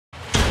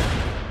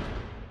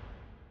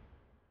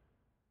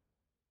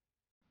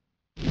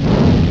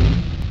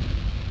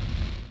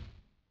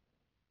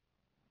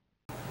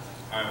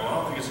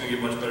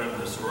going to get much better than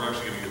this, so we're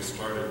actually going to get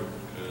started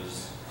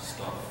because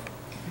stuff.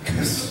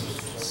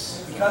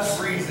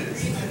 Because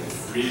reasons.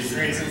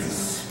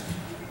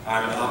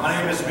 My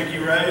name is Miki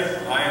Ray.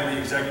 I am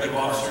the executive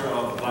officer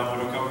of the Black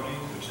Widow Company,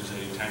 which is a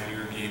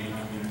 10-year gaming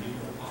community.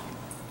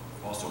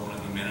 I'm also one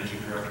of the managing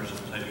directors of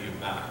Play to Give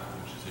Back,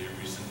 which is a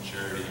recent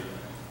charity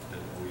that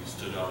we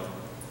stood up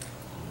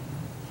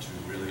to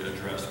really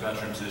address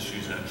veterans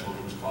issues and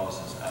children's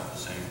causes at the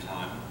same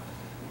time.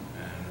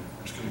 And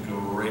we're just going to go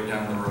right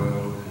down the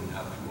road and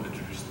have people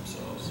introduce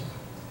themselves.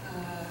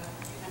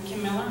 I'm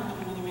Kim Miller. I'm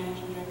another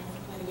managing director for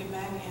Play to Give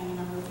Back and a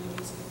member of the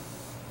PAX.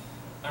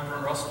 I'm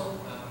Brent Russell.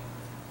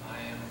 I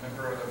am a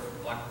member of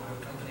Black Widow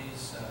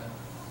Company's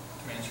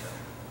command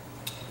structure.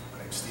 My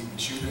name's Steve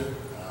Machuga.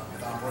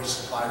 With Operation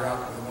Supply Route,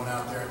 we're the one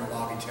out there in the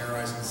lobby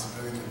terrorizing the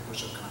civilians with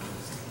push-up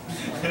contests.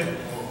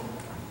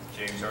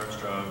 James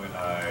Armstrong.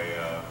 I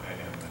am an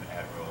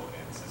admiral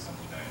in Systems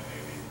United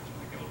Navy, which is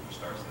the Guild for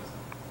Star System.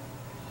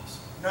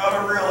 Not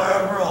a real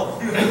admiral.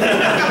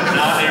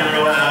 Not a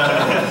real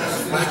admiral.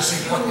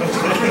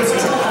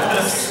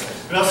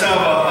 We also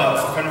have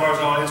a friend of ours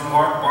in the audience,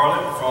 Mark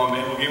Bartlett from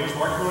Able Gamers.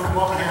 Mark, you want to come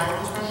up and hang out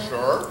with us, man?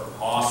 Sure.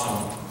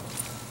 Awesome.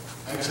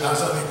 Actually, I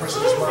was on the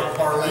impression it's Mark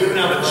Parlay. You even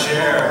have a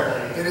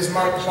chair. It is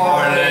Mark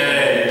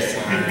Parlay.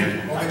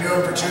 Parlay. Only knew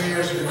him for 2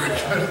 years and we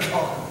couldn't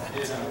call him.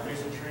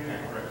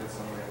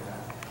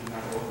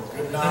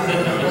 Good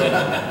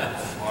night.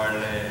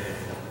 Parlay.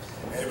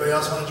 Anybody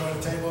else want to join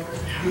the table?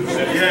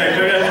 Yeah,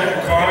 go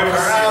ahead.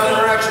 Around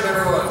interaction,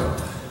 everyone.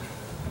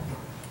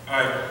 All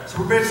right, so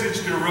we're basically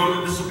just going to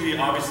roll. This will be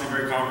obviously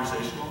very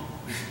conversational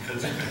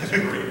because it's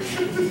great.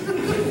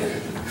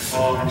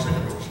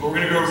 We're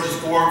going to go over just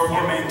four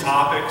main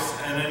topics,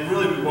 and then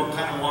really what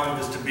kind of wanted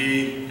this to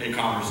be a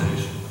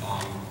conversation.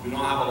 We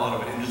don't have a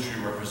lot of industry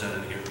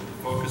represented here, but the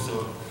focus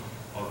of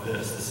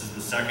this is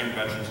the second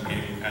Veterans in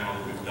Gaming panel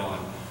that we've done.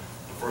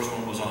 The first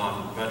one was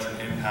on veteran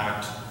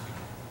impact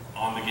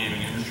on the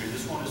gaming industry.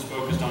 This one is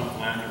focused on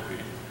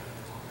philanthropy,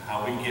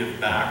 how we give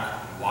back,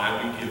 why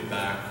we give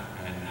back,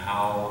 and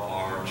how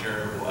our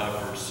charitable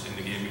efforts in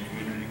the gaming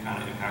community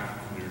kind of impact the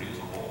community as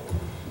a whole.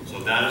 So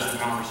that is the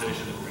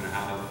conversation that we're going to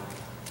have.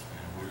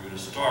 We're going to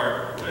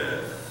start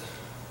with,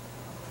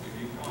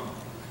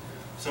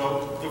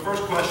 so the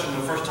first question,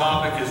 the first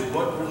topic is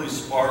what really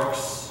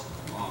sparks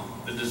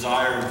the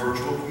desire in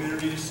virtual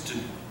communities to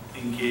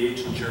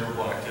engage in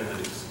charitable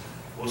activities?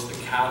 What's the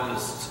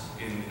catalyst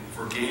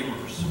for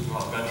gamers,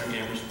 veteran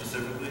gamers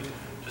specifically,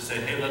 to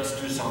say, hey, let's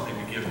do something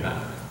to give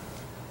back?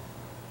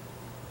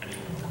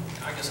 Anyone?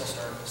 I guess I'll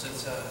start.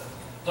 Since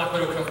Black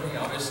Widow Company,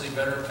 obviously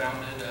veteran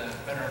founded,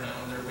 veteran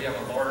owned, we have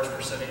a large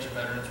percentage of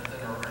veterans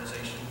within our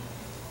organization.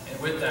 And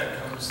with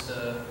that comes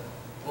the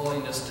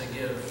willingness to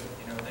give.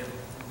 You know,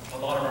 a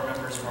lot of our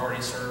members have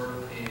already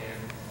served,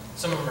 and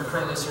some of them are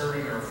currently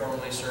serving or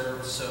formerly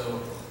served.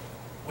 So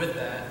with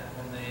that,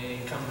 when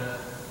they come to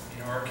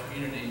our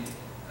community,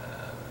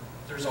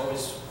 there's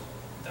always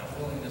that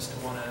willingness to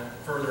want to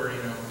further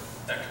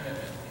that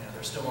commitment.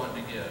 They're still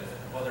wanting to give,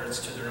 whether it's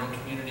to their own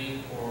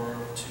community or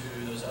to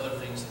those other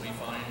things that we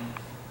find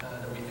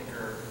that we think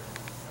are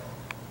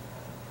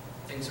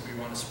things that we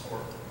want to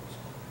support.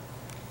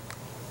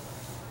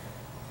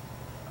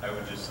 I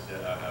would just,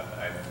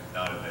 I'm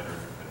not a veteran,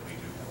 but we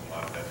do have a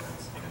lot of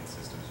veterans in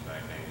Systems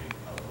United Navy,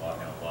 a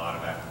lot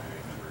of active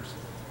duty members.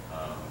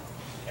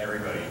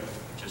 Everybody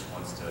just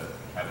wants to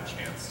have a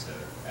chance to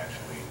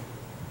actually,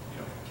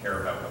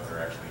 care about what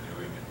they're actually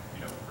doing,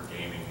 and for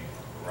gaming,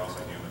 we're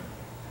also human.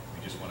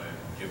 We just want to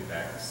give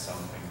back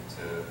something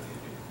to,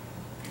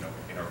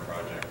 in our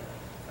project.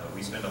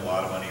 We spend a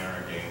lot of money on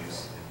our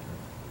games,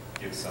 and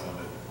give some of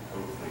it,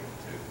 hopefully,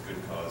 to good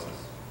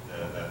causes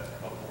that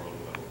help the world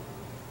with.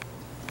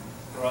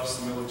 For us,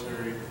 the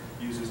military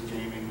uses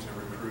gaming to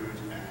recruit,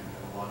 and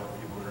a lot of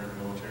people that are in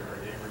the military are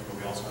gamers, but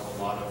we also have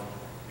a lot of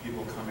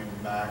people coming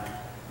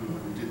back who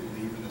didn't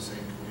leave in the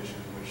same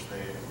condition in which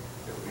that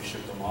we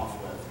shipped them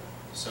off with.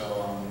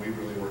 So we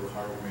really work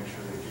hard to make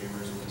sure that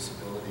gamers with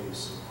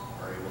disabilities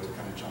are able to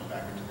kind of jump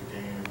back into the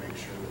game and make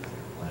sure that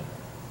they're playing.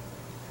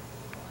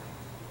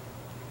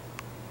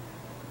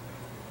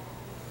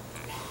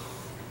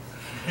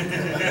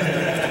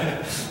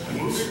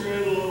 Moving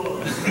right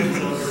along.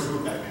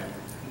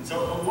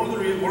 So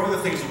one of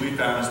the things that we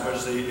found,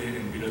 especially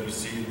in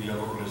BWC and the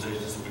other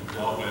organizations that we've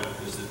dealt with,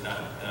 is that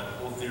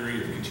whole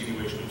theory of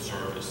continuation of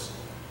service.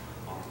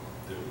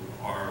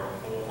 Our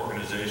whole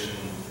organization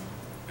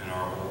and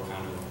our whole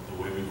kind of the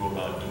way we go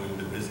about doing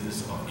the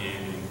business of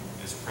gaming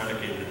is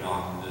predicated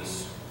on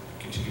this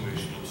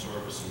continuation of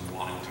service and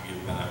wanting to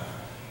give back.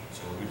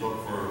 So we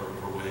look for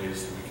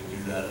ways that we can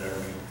do that at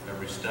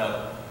every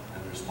step,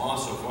 and the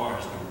response so far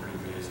has been pretty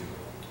amazing.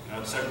 Now,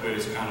 that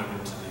segues kind of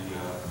into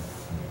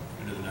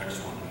the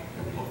next one.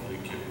 Hopefully,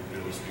 Kim will be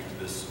able to speak to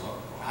this.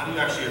 How do you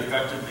actually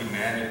effectively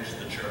manage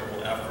the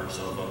charitable efforts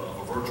of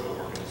a virtual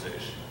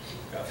organization?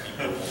 You've got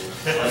people,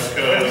 West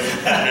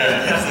Coast,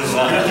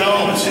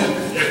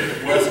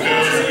 West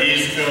Coast,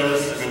 East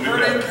Coast.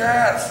 Herding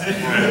cats.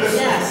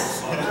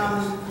 Yes.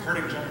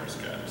 Herding generous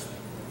cats.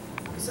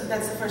 So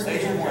that's the first thing.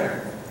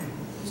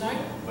 sorry?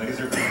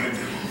 Laser beam.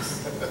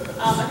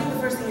 I think the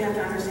first thing you have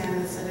to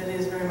understand is that it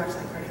is very much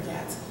like herding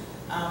cats.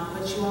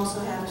 But you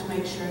also have to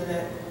make sure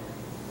that,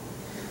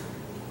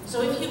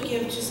 so if you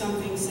give to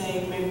something,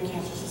 say American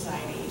Cancer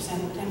Society, you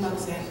send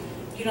 $10 in,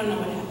 you don't know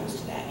what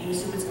happens to that. You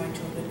assume it's going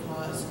to a good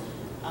cause.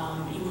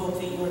 You hope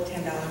that your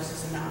 $10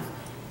 is enough.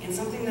 In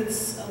something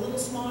that's a little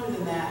smaller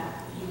than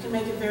that, you can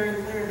make it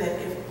very clear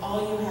that if all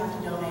you have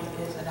to donate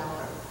is $1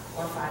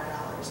 or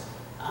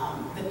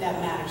 $5, that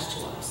matters to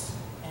us.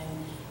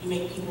 And you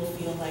make people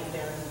feel like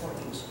they're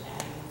important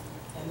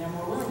and they're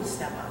more willing to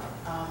step up.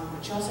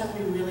 But you also have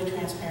to be really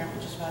transparent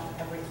with just about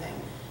everything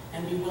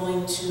and be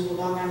willing to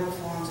log on to the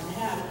forums and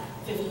have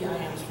 50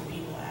 items from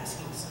people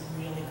asking some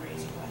really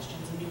crazy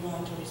questions and be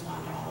willing to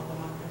respond to all of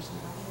them on a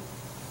personal level.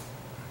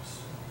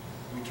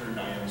 We turned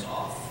IMs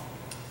off.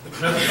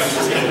 Nice.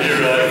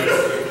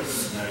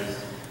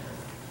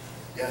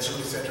 Yeah,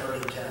 somebody said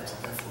herding cats,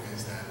 it definitely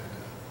is that.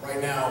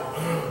 Right now,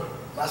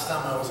 last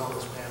time I was on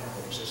this panel,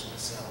 I was just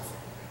myself,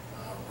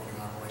 running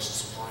operations,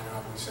 supplying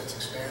out. We said it's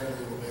expanded a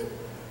little bit.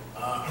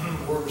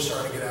 Word was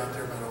starting to get out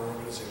there about our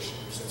organization,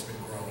 which has been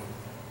growing,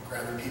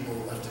 grabbing people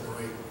left and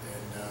right,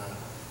 and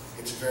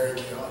it's very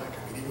chaotic.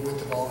 I mean, even with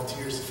the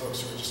volunteers, the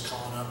folks who are just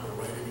calling up or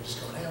writing and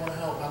just going, hey, I want to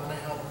help, how can I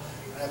help?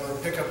 I have a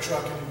pickup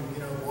truck in,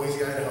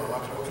 Boise, Idaho,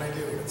 what can I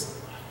do? And it's,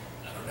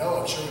 I don't know,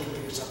 I'm sure we can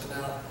figure something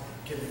out,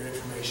 give you your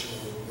information,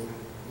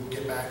 we'll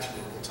get back to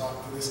you, we'll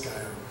talk to this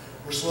guy.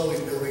 We're slowly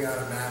building out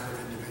a map of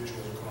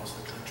individuals across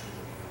the country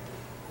that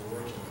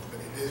we're working with, but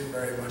it is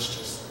very much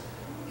just,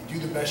 you do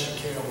the best you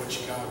can on what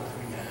you got with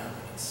who you have,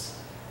 and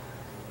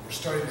we're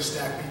starting to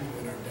stack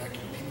people in our deck,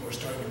 and people are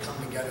starting to come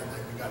together,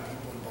 like we got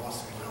people in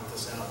Boston who helped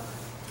us out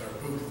with our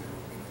booth,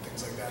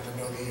 things like that, to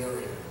know the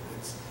area.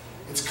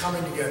 It's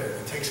coming together,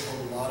 it takes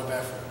a lot of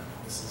effort.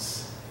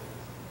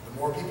 The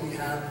more people you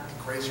have, the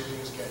crazier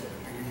things get, the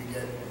bigger you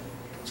get,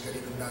 things get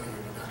even nuttier.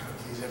 You're not going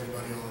to please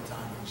everybody all the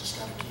time, you just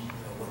got to keep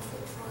one foot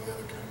in front of the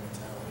other kind of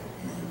mentality.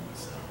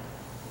 So.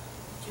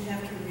 You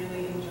have to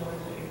really enjoy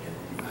what you're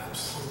doing.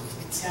 Absolutely.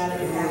 You got to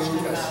be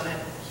passionate about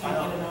it. You can't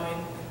get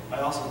annoyed. I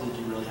also think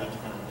you really have to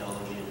kind of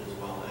delegate as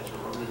well. As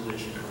your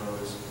organization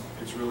grows,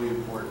 it's really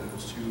important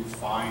to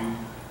find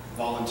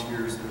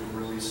volunteers that have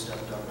really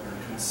stepped up and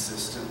are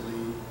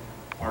consistently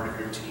part of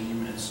your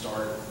team and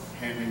start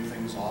handing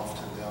things off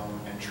to them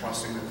and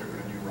trusting that they're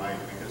going to do right.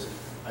 Because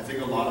I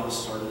think a lot of us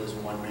started as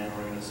one-man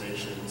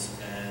organizations,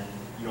 and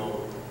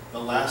the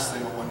last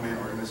thing a one-man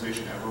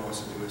organization ever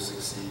wants to do is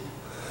succeed,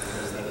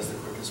 because that is the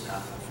quickest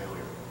path to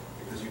failure,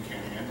 because you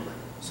can't handle it.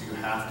 So you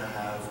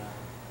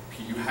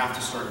have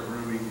to start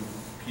grooming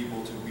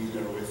people to be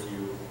there with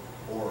you,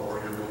 or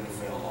you're going to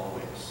fail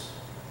always.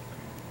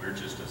 We're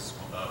just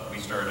we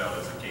started out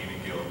as a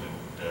gaming guild,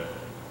 and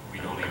we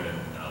don't even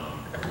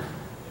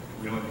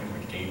have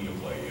a game to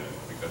play yet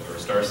because we're a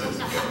Star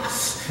Citizen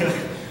guild.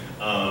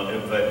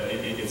 But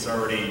it's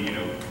already,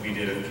 we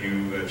did a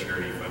few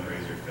charity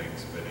fundraiser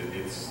things, but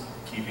it's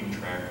keeping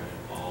track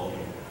of all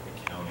the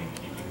accounting,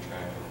 keeping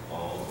track of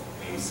all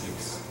the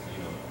basics,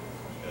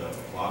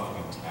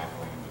 blocking and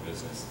tackling of the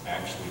business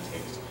actually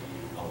takes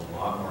a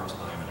lot more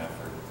time and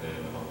effort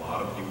than a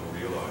lot of people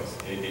realize.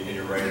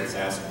 You're right, it's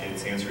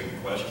answering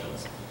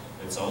questions.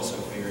 It's also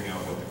figuring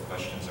out what the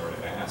questions are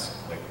to ask.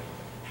 Like,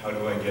 how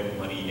do I get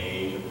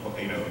money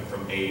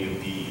from A to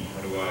B?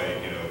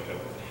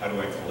 How do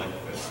I collect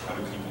this? How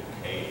do people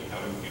pay?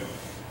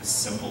 The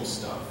simple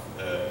stuff.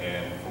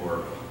 And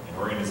for an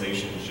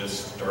organization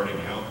just starting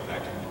out,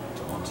 that can be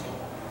daunting.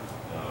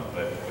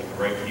 But with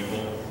the right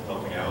people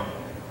helping out,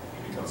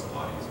 it becomes a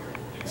lot easier.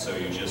 And so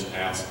you just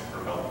ask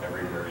for help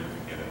everywhere you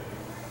can get it.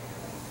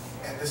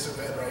 And this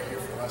event right here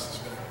for us has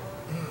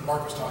been,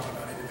 Mark was talking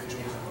about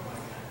individuals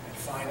and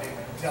finding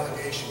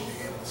delegation,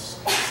 being able to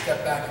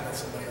step back and let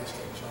somebody else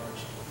take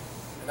charge.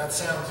 And that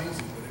sounds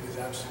easy, but it is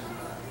absolutely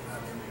not. I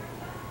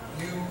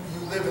mean,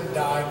 you live and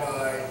die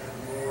by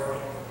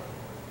your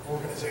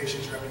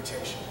organization's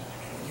reputation.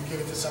 When you give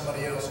it to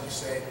somebody else and you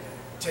say,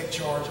 take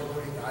charge of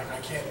what I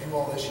can't do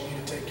all this, you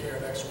need to take care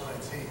of X, Y,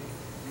 and Z.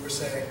 You were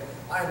saying,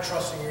 I am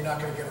trusting you're not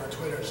going to get on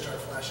Twitter and start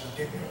flashing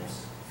dick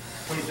pics.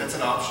 Wait, that's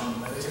an option.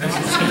 That is an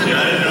option. Yeah,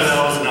 I didn't know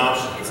that was an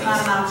option. It's not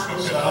an option.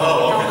 So,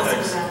 Don't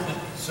listen to them.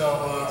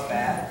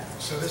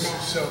 So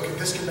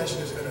this convention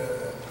has been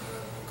a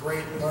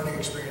great learning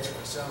experience for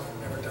myself. I've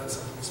never done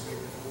something this big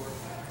before.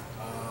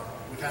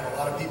 We've had a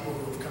lot of people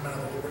who have come out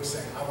of the woodwork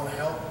saying, I want to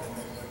help, and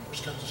then when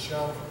push comes to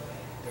shove,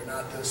 they're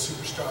not the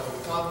superstar that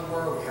we thought they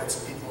were. We had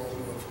some people who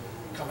have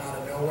come out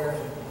of nowhere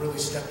and really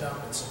stepped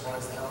up and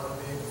surprised the hell out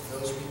of me.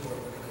 Those people that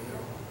we're going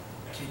to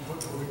keep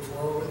moving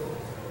forward with.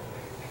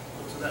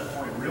 Well, to that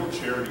point, real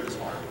charity is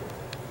hard.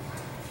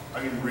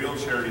 I mean, real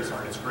charity is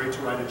hard. It's great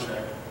to write a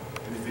check,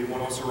 and if anyone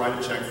wants to write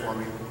a check for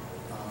me,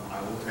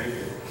 I will take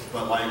it.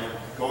 But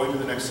going to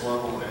the next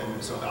level,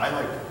 and so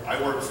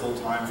I work full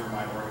time for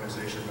my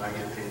organization, but I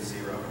get paid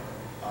zero.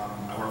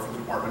 I work for the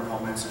Department of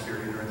Homeland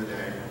Security during the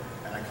day,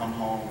 and I come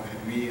home,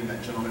 and me and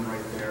that gentleman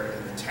right there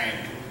in the tank,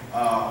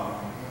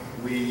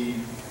 we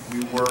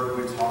work,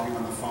 we're talking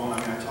on the phone. I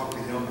mean, I talk to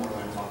him more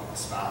than I talk to the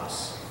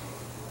spouse.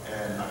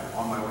 and I'm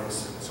on my way to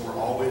see it. So we're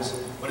always,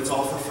 but it's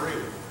all for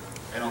free.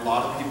 And a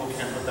lot of people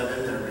can't put that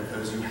in there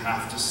because you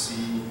have to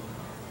see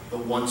the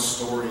one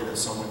story that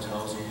someone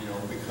tells you,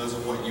 because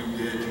of what you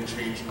did, you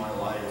changed my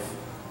life.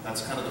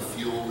 That's kind of the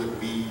fuel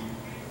that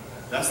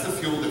that's the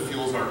fuel that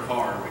fuels our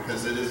car,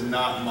 because it is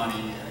not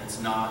money and it's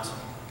not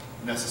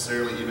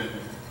necessarily even,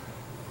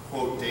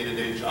 quote,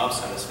 day-to-day job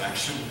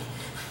satisfaction.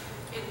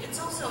 It's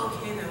also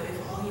okay though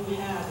if all you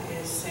have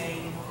is, say,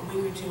 a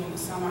week or two in the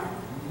summer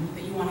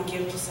that you want to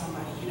give to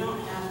somebody. You don't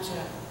have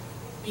to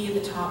be at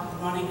the top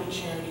running a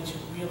charity to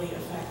really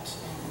affect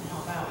and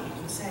help out. You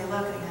can say,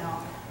 look,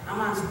 I'm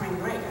on spring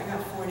break. I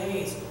got 4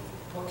 days.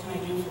 What can I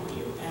do for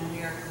you? And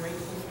we are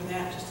grateful for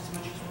that just as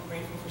much as we're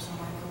grateful for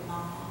someone for the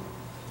long haul.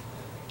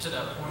 To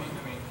that point, I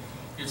mean,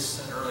 you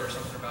said earlier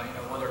something about,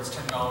 whether it's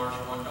 $10 or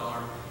 $1,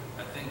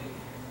 I think,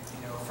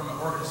 from an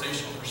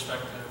organizational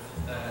perspective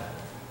that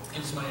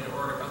gives money to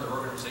other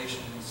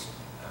organizations,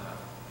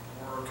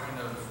 we're kind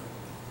of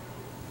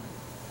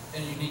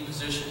in a unique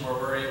position where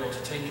we're able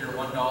to take your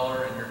 $1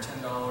 and your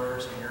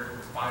 $10 and your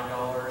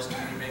 $5 and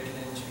maybe make it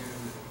into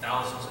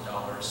thousands of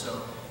dollars.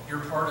 So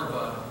you're part of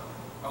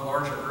a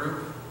larger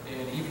group,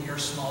 and even your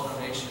small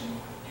donation,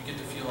 you get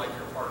to feel like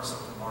you're part of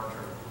something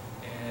larger.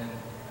 And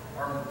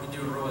we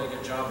do a really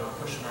good job of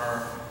pushing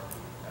our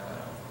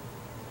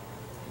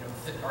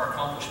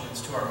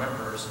accomplishments to our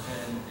members,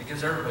 and it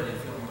gives everybody a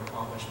feeling of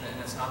accomplishment.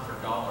 And it's not their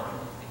dollar,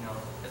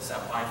 it's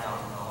that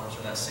 $5,000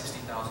 or that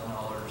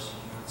 $60,000.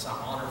 It's that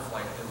honor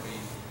flight that we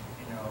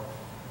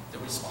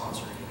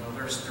sponsor.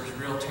 There's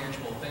real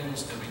tangible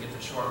things that we get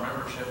to show our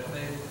membership,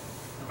 and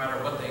no matter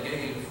what they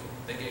gave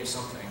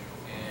something,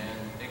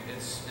 and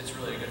it's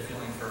really a good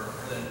feeling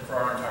for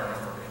our entire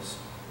member base.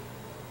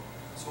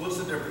 So what's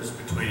the difference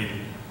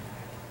between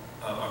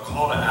a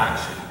call to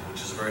action,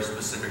 which is a very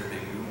specific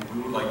thing?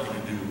 We would like you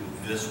to do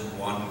this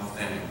one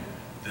thing,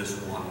 this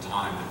one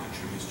time that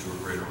contributes to a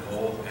greater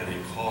whole, and a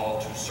call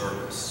to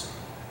service,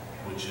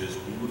 which is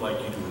we would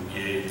like you to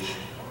engage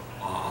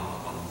on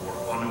a more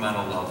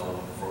fundamental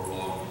level for a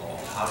long haul.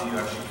 How do you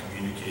actually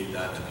communicate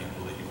that to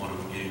people that you want to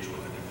engage with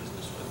and do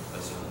business with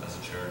as a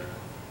charity?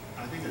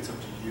 I think it's up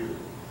to you,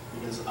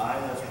 because I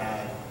have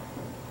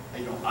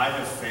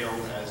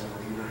failed as a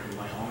leader in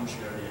my own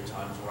charity at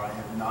times where I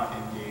have not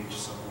engaged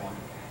someone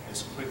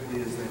as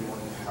quickly as they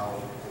wanted to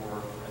help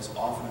or as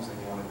often as they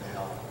wanted to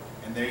help.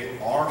 And they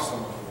are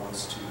someone who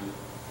wants to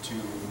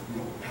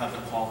have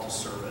the call to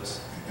service.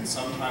 And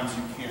sometimes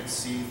you can't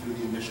see through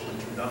the initial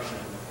introduction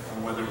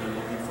on whether they're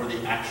looking for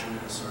the action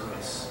of the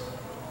service.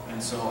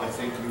 And so I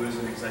think you as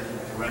an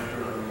executive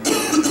director or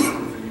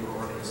within your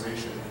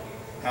organization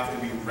have to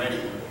be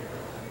ready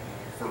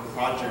for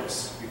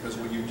projects, because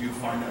when you do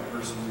find that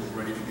person who is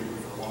ready to get in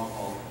for the long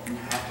haul, you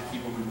have to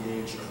keep them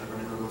engaged, or they're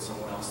going to go with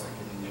someone else that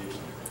can engage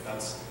them.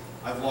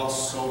 I've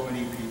lost so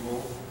many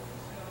people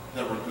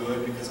that were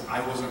good because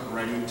I wasn't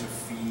ready to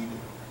feed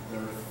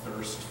their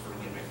thirst for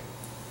giving.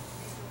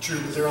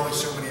 True, but there are only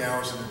so many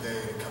hours in the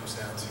day, and it comes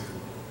down to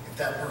if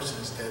that person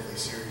is deadly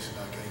serious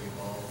about getting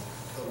involved,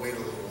 they'll wait a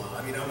little while.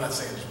 I mean, I'm not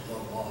saying just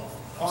blow them off.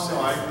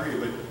 No, I agree,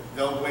 but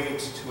they'll wait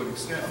to an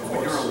extent. But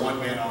when you're a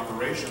one-man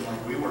operation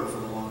like we were for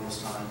the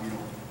longest time,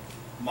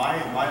 my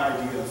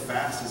idea of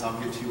fast is I'll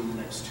get to you in the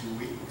next 2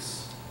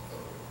 weeks.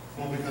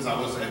 Well, because I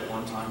was at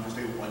one time just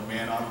a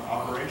one-man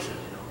operation,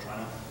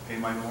 trying to pay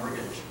my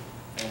mortgage.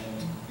 And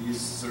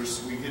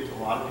we get a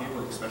lot of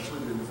people, especially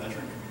in the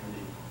veteran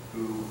community,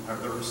 who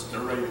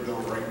they're ready to go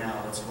right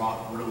now. Let's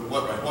rock.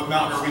 What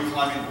mountain are we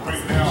climbing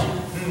right now?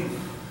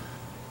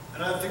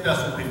 And I think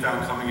that's what we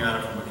found coming at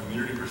it from a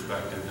community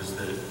perspective is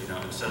that,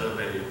 instead of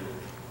a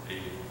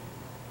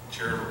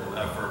charitable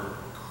effort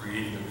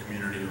creating a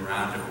community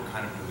around it, we're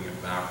kind of doing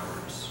it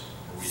backwards.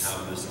 Where we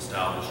have this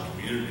established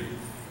community,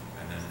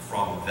 and then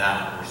from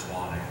that we're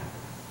spawning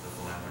the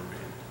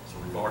philanthropy. So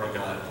we've already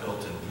got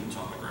built-in boots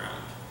on the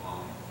ground,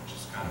 which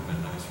has kind of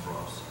been nice for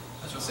us.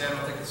 I was going to say, I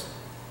don't think it's a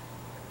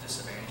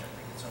disadvantage. I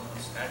think it's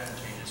almost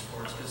advantageous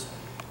for us because,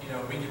 we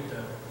get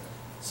to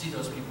see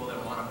those people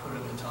that want to put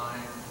in the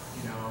time,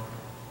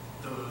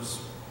 those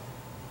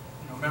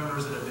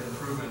members that have been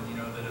proven,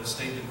 that have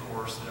stayed the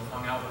course, that have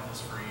hung out with us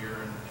for a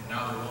year, and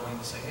now they're willing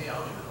to say, hey, I'll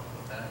do help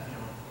with that.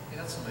 Hey,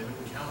 that's somebody we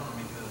can count on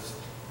because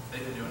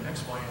they've been doing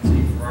X, Y, and Z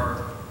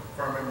for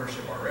our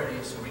membership already,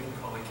 so we can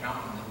probably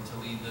count on them to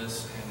lead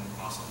this in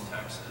Austin,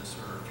 Texas,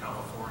 or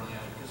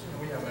California, because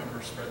we have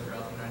members spread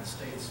throughout the United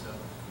States. So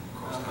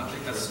I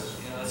think that's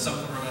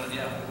something we're going to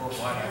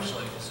worldwide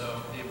actually.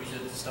 So we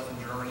did stuff in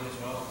Germany as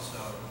well.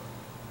 So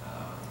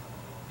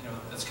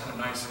it's kind of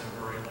nice that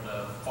we're able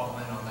to fall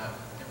in on that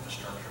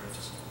infrastructure. It's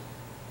just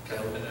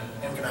kind of been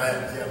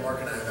Mark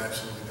and I have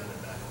absolutely done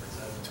it backwards.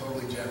 I'm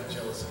totally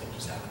jealous of you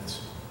just having this.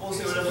 Well,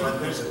 see, to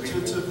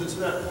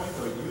that point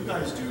though, you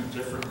guys do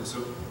differently.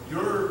 So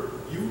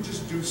you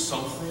just do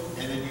something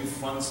and then you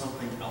fund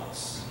something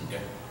else.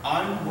 Yeah.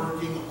 I'm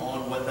working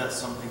on what that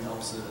something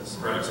else is.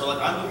 Right. So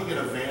I'm looking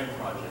at a van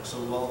project.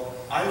 So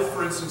I,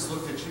 for instance,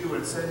 looked at you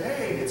and said,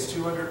 hey, it's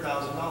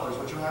 $200,000.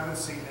 What you haven't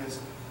seen is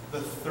the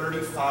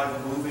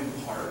 35 moving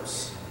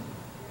parts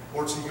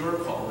or to your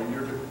call, where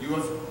you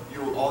have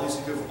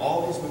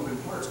all these moving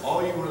parts.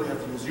 All you really have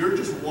to do is you're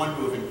just one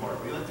moving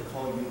part. We like to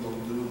call you the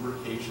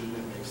lubrication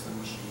that makes the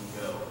machine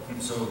go.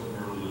 So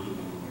we're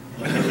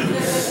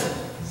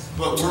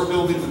But we're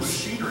building the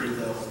machinery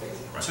though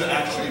to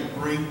actually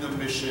bring the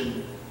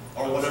mission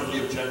or whatever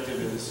the objective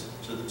is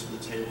to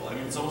the table. I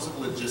mean, it's almost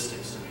like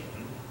logistics to me,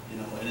 you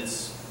know. And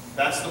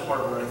that's the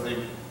part where I think,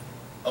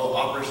 oh,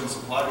 Operation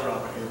Supply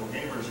Drop at Able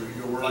Gamers,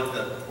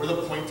 we're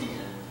the pointy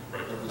end.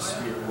 Right. Of the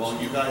sphere, while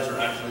you guys are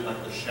actually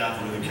like the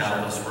shaft. We're the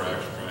catalyst for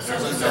action, right? So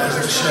That's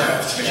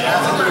the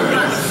shaft.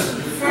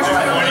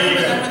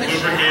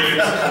 Lubricated.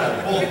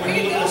 Well, when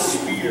you look at a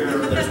sphere,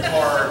 there's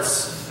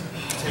parts.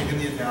 Taking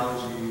the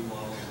analogy.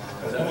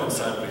 That went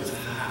sideways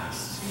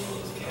fast.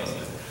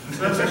 So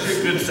that's actually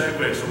a good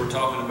segue. So we're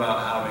talking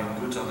about having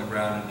boots on the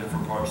ground in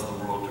different parts of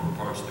the world, different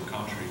parts of the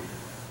country.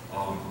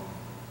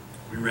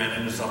 We ran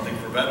into something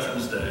for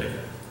Veterans Day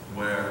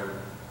where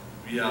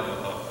we have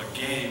a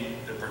game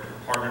that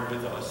partnered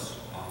with us,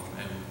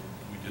 and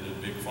we did a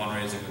big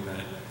fundraising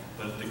event.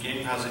 But the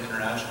game has an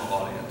international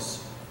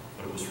audience,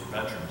 but it was for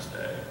Veterans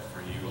Day,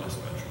 for U.S.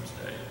 Veterans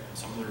Day.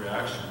 Some of the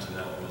reaction to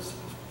that was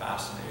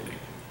fascinating.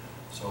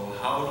 So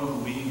how do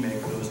we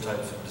make those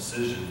types of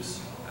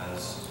decisions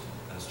as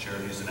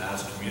charities and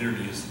as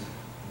communities?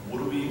 What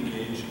do we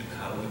engage in?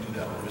 How do we do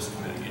that risk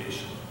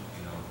mitigation?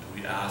 You know,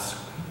 do we ask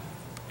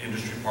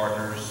industry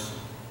partners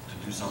to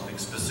do something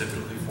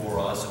specifically for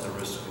us at the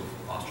risk of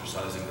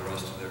ostracizing the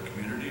rest of their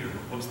community, or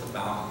what's the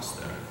balance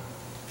there?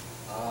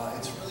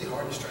 It's really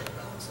hard to strike a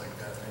balance like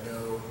that. I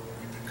know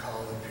we've been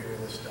called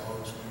imperialist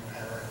dogs. We've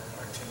had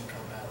our team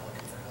come out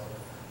looking for help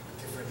with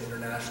different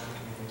international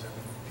communities. I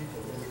mean,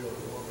 people really go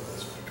to war with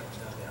us when it comes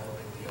down to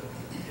helping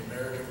the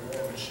American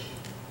war machine.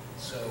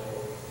 So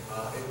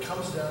it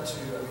comes down to,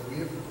 I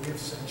mean, we have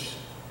since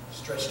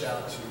stretched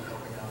out to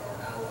helping out our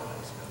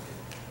allies. You know,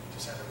 we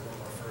just had one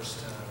of our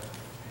first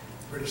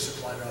British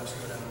supply drops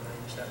go down the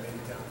range. That made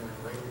it down there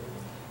great.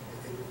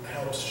 It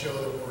helps show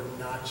that we're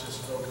not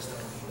just focused on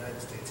the United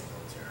States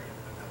military,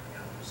 but helping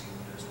out New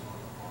Zealanders and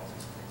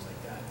Aussies and things like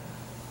that.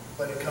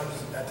 But it comes,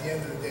 at the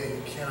end of the day,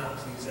 you cannot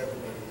please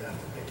everybody. You have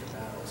to pick your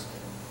battles.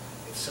 And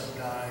if some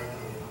guy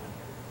in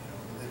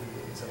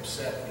Bolivia is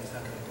upset and he's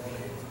not going to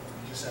donate,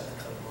 you just have to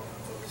cut him off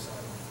and focus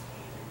on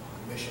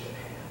the mission at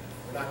hand.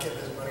 If we're not getting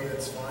his money,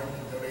 that's fine. You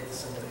can donate to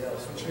somebody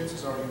else. The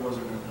chances are he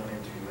wasn't going to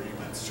donate to you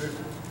anyway. That's true.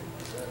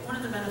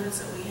 One of the benefits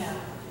that we have,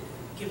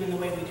 given the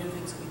way we do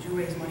things, we do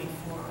raise money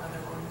for other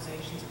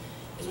organizations,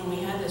 is when we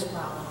had this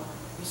problem,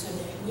 we said,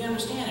 hey, we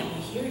understand it,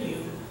 we hear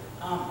you.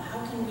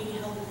 How can we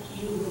help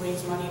you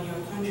raise money in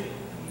your country?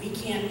 We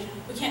can't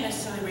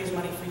necessarily raise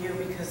money for you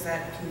because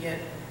that can get,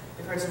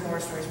 we've heard some horror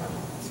stories about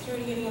Homeland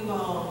Security getting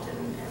involved,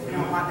 and we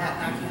don't want that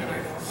knocking on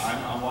our door.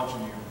 I'm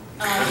watching you.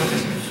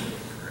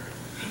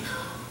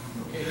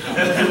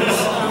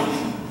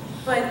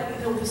 But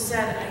we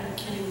said, I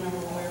can't even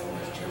remember where it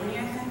was, Germany,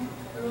 I think.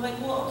 We were like,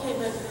 well, okay,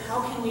 but how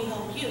can we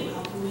help you?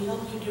 How can we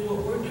help you do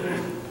what we're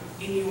doing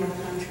in your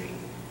country?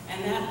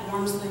 And that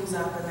warms things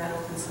up, and that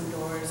opens some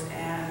doors.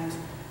 And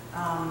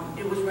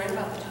it was right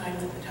about the time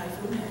that the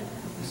typhoon hit.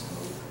 So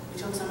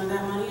we took some of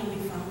that money and we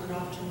funneled it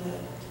off to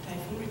the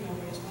typhoon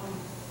recovery as well.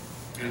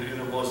 And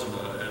it wasn't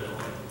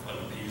an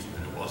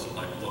appeasement. It wasn't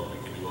like, look,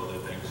 we can do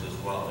other things as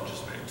well. It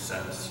just made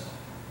sense.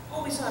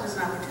 Well, we saw it as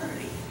an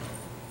opportunity.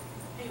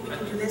 Hey, we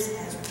can do this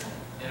as well.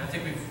 And I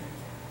think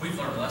we've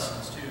learned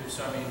lessons too.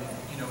 So I mean,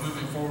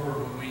 moving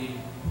forward, when we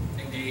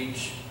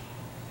engage,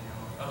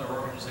 other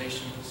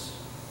organizations,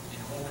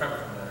 we'll prep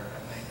them better. I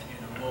think,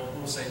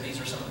 we'll say these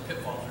are some of the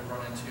pitfalls we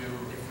run into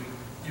if we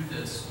do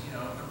this.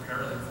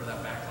 Prepare them for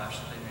that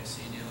backlash that they may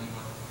see dealing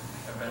with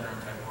a veteran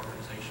type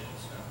organization.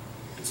 So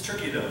It's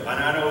tricky though, and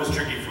I know it was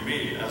tricky for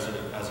me as a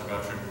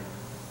veteran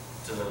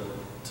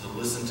to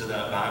listen to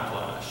that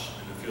backlash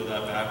and to feel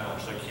that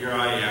backlash. Like, here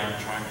I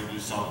am trying to do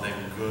something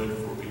good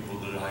for people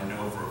that I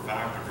know for a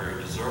fact are very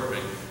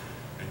deserving,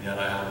 and yet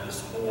I have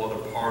this whole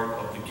other part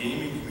of the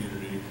gaming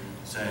community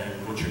saying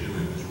what you're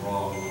doing is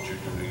wrong, what you're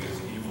doing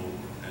is evil,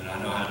 and I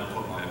know how to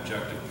put my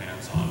objective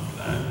pants on for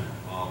that.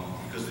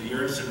 Because the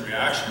instant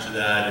reaction to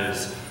that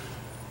is,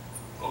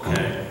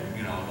 okay,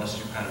 unless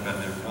you've kind of been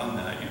there and done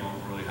that, you don't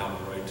really have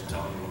the right to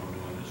tell me what I'm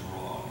doing is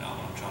wrong. Now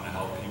I'm trying to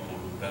help people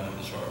who've been on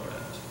the sharp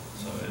end.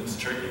 So it's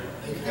tricky.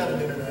 You've got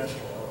an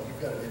international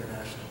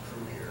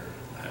crew here.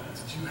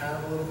 Did you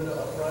have a little bit of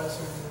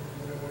uprising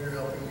when you're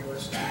helping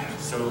U.S. teams?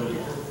 So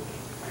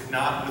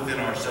not within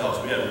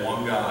ourselves. We had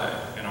one guy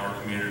in our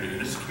community,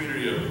 and it's a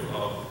community of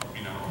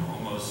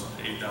almost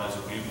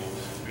 8,000 people.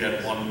 We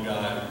had one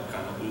guy who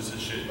kind of loses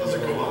shit. Those are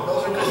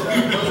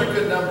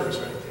good numbers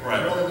right there.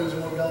 Right. You're only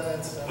losing one guy.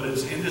 But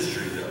it's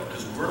industry though,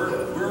 because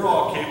we're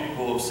all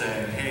capable of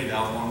saying, hey,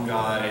 that one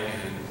guy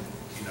in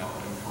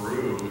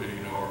Peru,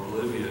 or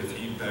Bolivia, if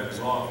he begs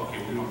off, okay,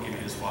 we don't get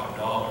his $5.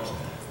 But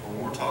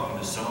when we're talking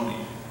to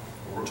Sony,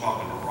 or we're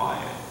talking to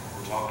Riot, or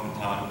we're talking to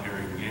Cloud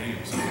Imperium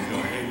Games, and we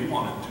go, hey, we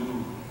want to do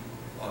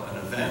an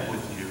event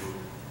with you,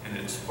 and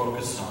it's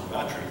focused on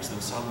veterans,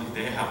 then suddenly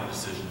they have a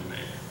decision to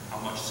make. How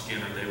much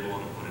skin are they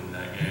willing to put in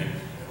that game?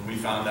 And we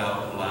found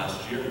out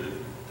last year that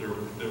they're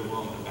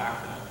willing to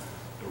back that.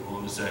 They're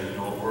willing to say, you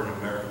know, we're an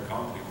American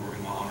company, we're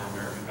going to honor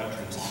American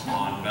veterans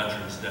on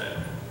Veterans Day.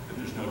 And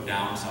there's no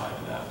downside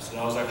to that. So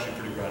that was actually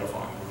pretty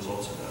gratifying. The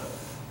results of that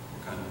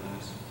were kind of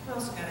nice. You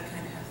also got to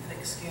kind of have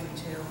thick skin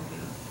too.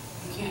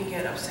 You can't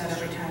get upset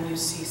every time you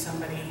see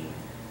somebody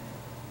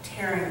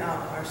tearing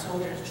up our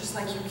soldiers, just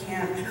like you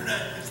can't.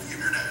 Internet, it's the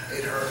internet.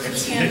 It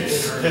hurts. You can't,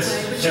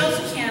 but you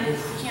also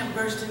can't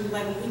burst in,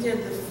 like we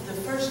did the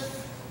first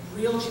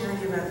real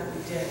charity event that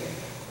we did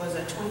was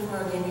a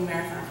 24-hour gaming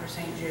marathon for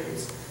St.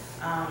 Jude's.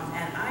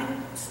 And I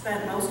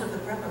spent most of the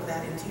prep of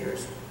that in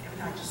tears. Every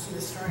time I just see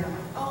the story, I'm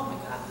like, oh my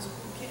God, these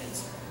poor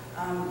kids.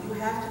 You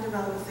have to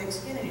develop a thick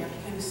skin and you have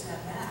to kind of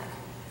step back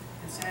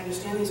and say, I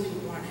understand these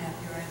people aren't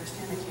happy, or I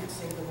understand I can't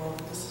save the world,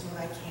 but this is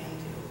what I can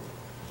do.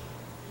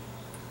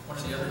 One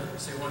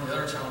of the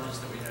other challenges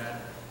that we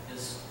had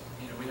is,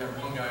 you know, we had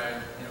one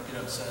guy, you know,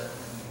 get upset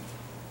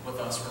with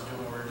us for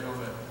doing what we're doing,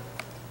 but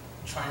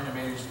trying to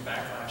manage the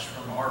backlash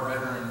from our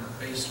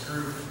veteran-based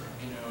group,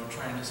 you know,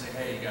 trying to say,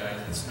 hey guys,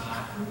 it's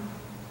not,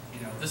 you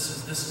know, this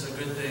is a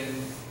good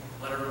thing.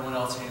 Let everyone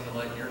else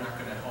handle it. You're not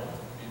going to help,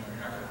 you know,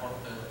 you're not going to help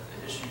the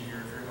issue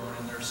here if you're going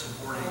in there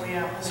supporting,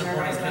 because,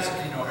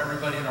 you know,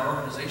 everybody in our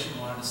organization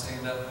wanted to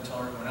stand up and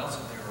tell everyone else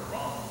that they were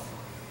wrong,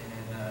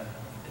 and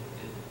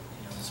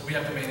you know, so we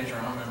have to manage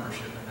our own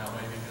membership in that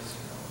way because,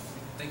 you know,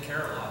 they care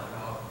a lot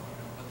about, you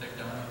know, what they've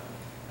done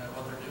and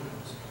what they're doing.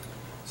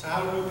 So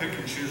how do we pick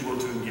and choose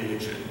what to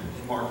engage in?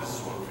 Mark, this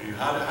is one for you.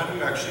 How do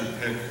you actually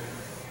pick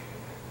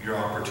your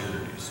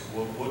opportunities?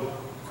 What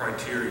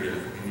criteria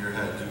in your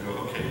head do you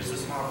go, okay, is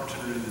this an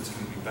opportunity that's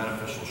going to be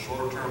beneficial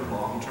short-term,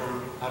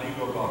 long-term? How do you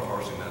go about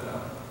parsing that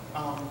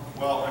out?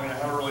 Well, I mean, I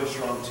have a really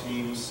strong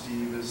team.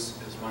 Steve is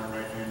my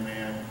right-hand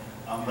man.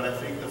 But I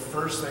think the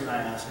first thing I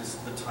ask is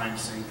the time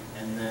sync,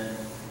 and then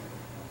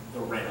the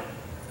ramp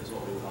is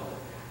what we call it.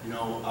 You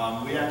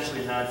know, we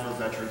actually had for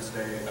Veterans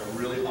Day a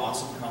really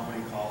awesome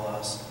company call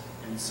us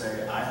and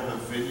say, I have a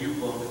venue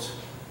booked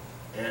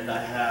and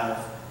I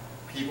have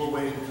people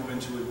waiting to come in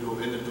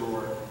the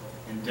door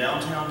in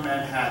downtown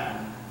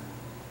Manhattan.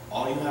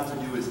 All you have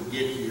to do is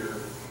get here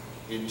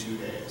in 2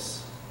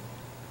 days.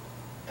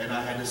 And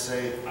I had to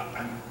say,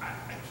 I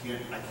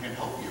can't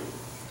help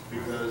you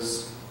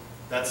because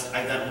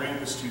that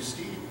ramp is too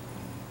steep.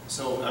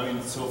 So I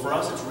mean, so for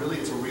us, it's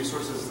a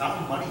resource. It's not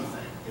a money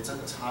thing. It's a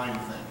time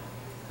thing.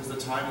 Because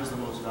the time is the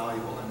most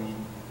valuable. I mean,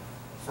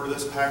 for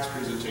this PAX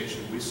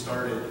presentation, we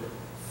started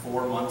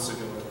 4 months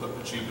ago to put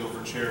Pachinko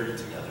for Charity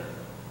together.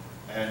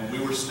 And we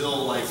were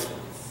still like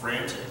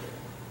frantic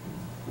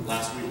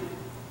last week.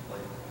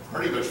 Like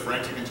pretty much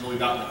frantic until we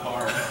got in the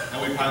car.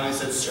 And we finally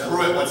said,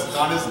 screw it, what's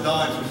done is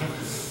done.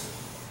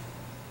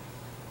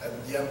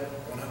 Yep,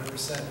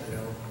 100%. You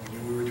know, we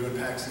knew we were doing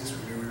PAX East,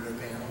 we knew we were doing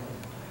a panel.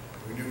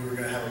 We knew we were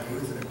going to have a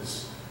booth, and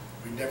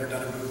we'd never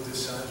done a booth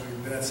this size.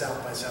 We've been at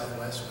South by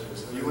Southwest, but it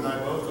was you and I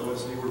both,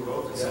 we were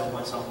both at South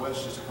by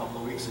Southwest just a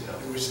couple of weeks ago.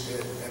 And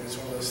it's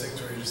one of those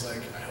things where you're just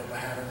like, I hope I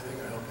have everything.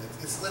 I hope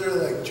it's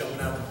literally like jumping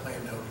out of the plane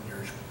and hoping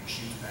your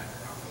shoes back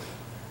properly.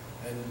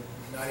 And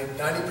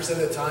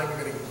 90% of the time,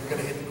 you're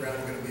gonna hit the ground.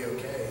 You're gonna be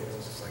okay.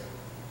 It's just like,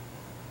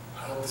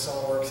 I hope this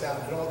all works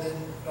out. It all did.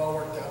 It all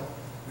worked out.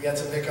 We had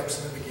some hiccups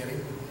in the beginning,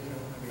 but, you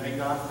know. I mean, thank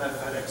God for that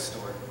FedEx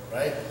story.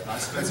 Right? I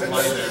spent some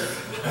money there.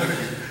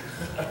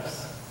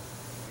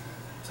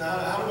 So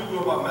how do we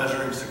go about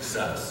measuring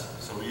success?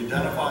 So we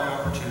identify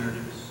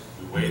opportunities,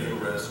 we weigh the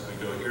risk, we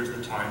go, here's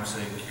the time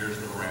sink, here's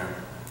the ramp.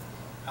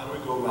 How do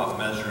we go about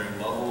measuring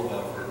level of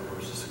effort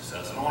versus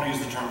success? I don't want to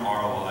use the term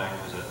ROI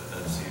because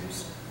that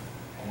seems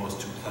almost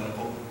too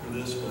clinical for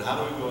this, but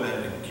how do we go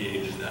ahead and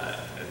gauge that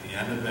at the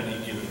end of any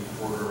given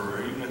quarter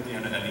or even at the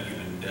end of any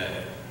given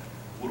day?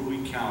 What do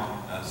we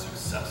count as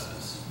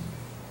successes?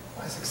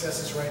 My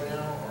successes right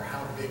now are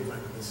how big my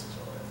businesses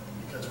are.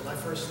 Because when I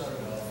first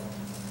started off,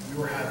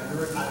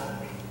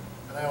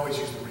 and I always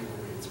use the real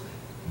we, it's me.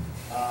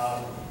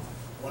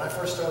 When I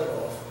first started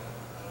off,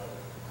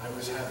 I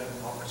was having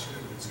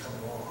opportunities come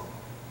along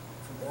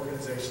from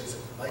organizations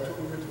that liked what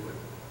we were doing,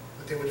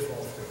 but they would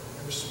fall through.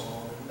 They were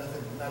small,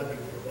 not a big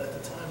deal, but at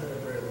the time they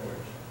were very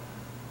large.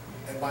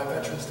 And by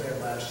Veterans Day of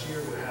last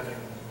year, we're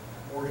having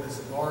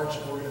large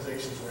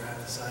organizations where I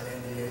have to sign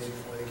NDAs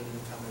before they can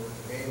even tell me what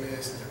the name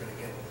is, and they're going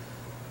to get,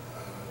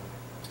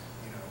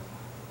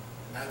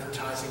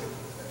 advertising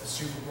at the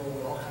Super Bowl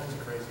and all kinds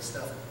of crazy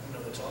stuff,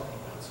 they're talking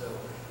about. So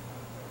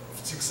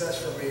success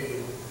for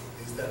me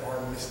is that our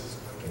misses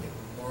are getting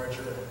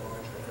larger and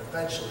larger, and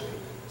eventually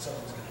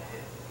something's going to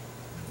hit.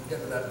 We'll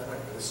get to that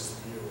point where this is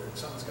the year where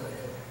something's going to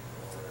hit.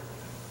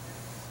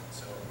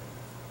 So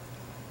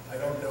I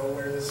don't know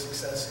where the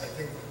success, I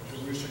think the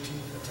Rooster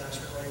Teeth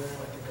attachment right now,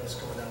 I think us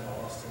going down to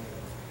Austin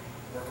and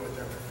working with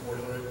them for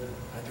Fort Hood,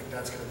 I think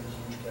that's going to be a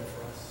huge get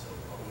for us. So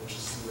we'll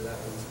just see where that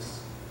leads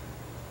us.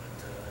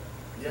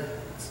 Yeah,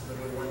 it's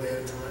literally one day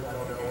at a time. I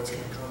don't know what's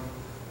going to come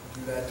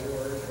through that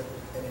door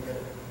at any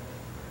minute.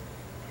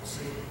 We'll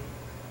see.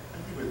 I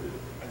think,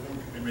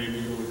 and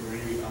maybe you'll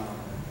agree,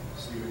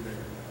 Stephen,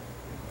 that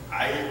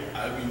I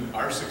I mean,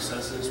 our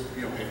successes,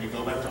 you know, if you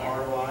go back to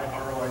ROI,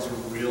 ROIs are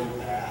real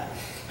bad.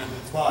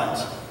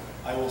 But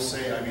I will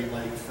say, I mean,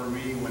 like for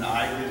me, when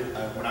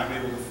I'm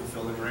able to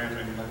fulfill the grant,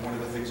 I mean, like one of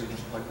the things that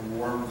just like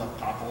warmed the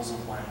cockles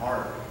of my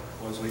heart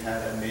was we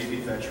had a Navy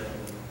veteran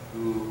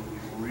who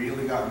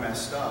really got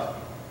messed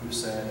up, who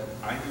said,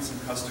 I need some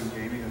custom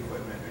gaming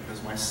equipment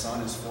because my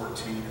son is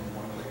 14 and we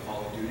want to play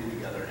Call of Duty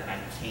together and I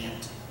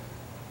can't.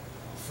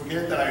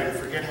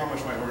 Forget how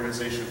much my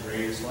organization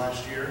raised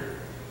last year.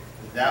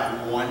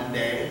 That one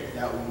day,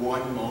 that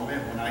one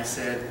moment when I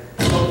said,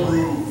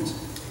 approved,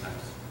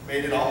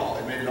 made it all.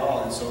 It made it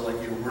all. And so,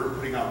 like, you know, we're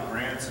putting out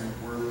grants and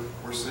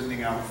we're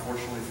sending out,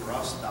 fortunately for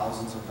us,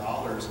 thousands of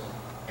dollars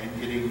and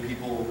getting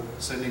people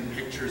sending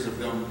pictures of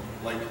them,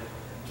 like,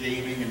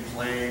 gaming and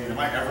playing. And am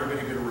I ever going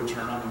to get a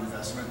return on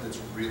investment that's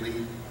really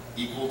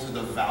equal to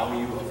the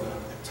value of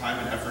the time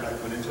and effort I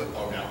put into it?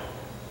 Oh, no.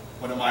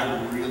 But am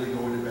I really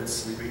going to bed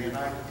sleeping at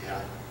night?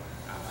 Yeah,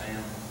 I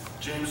am.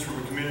 James,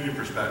 from a community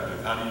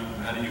perspective, how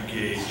do you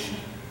gauge,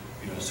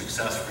 you know,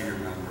 success for your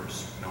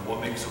members? You know,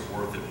 what makes it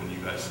worth it when you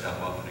guys step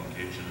up and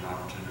engage in an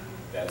opportunity?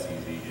 That's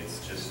easy.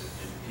 It's just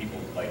people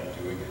like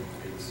doing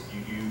it. It's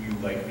you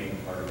like being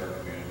part of our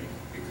community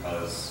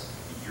because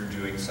you're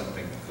doing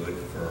something good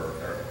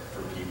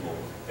for people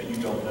that you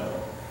don't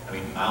know. I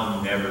mean,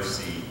 I'll never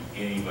see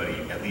anybody.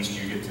 At least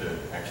you get to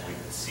actually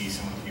see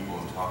some of the people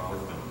and talk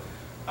with them.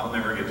 I'll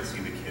never get to see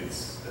the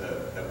kids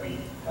that we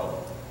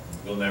help.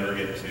 We'll never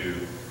get to,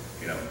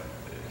 you know,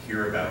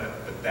 hear about it.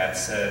 But that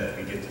said,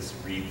 we get to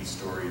read the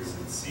stories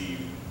and see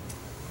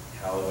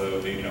how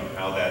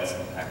how that's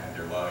impacted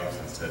their lives.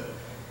 And said,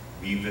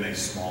 we've been a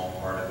small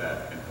part of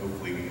that, and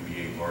hopefully we can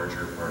be a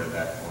larger part of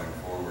that going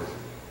forward.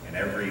 And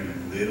every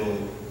little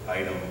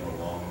item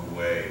along the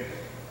way,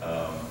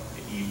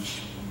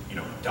 each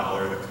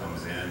dollar that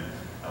comes in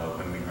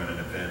when we run an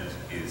event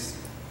is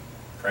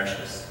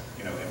precious.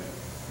 You know, and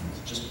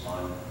it's just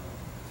fun.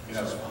 You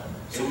know,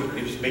 so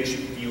it just makes you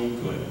feel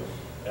good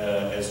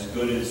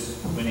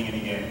as winning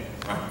any game.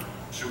 Right.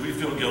 Should we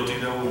feel guilty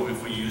though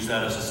if we use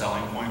that as a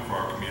selling point for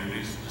our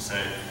communities to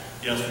say,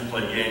 yes, we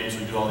play games,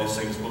 we do all these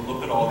things, but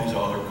look at all these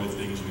other good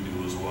things we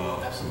do as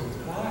well?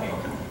 Absolutely. Why?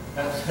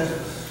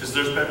 Because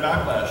there's been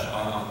backlash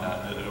on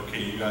that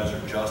okay, you guys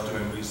are just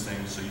doing these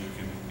things so you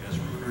can, as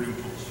recruiting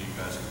tools, so you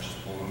guys can just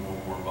pull in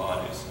more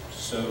bodies.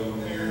 So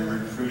you're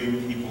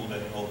recruiting people to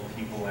help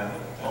people out?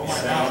 Oh my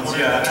God.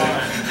 Yeah.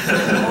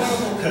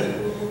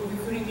 Horrible.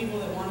 Recruiting people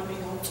that want to be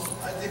helpful.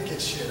 I did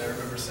get shit. I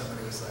remember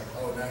somebody was like,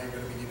 oh, now you're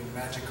going to be giving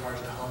magic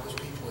cards to homeless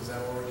people. Is that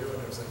what we're doing?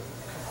 I was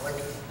like,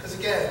 because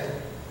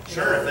again,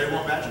 Sure, if they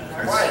want magic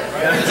cards. right.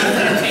 It's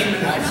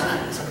entertainment. Why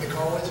not? Somebody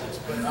call wizards.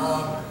 But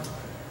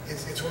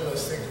it's one of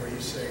those things where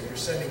you say you're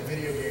sending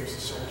video games to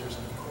soldiers,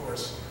 and of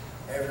course,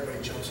 everybody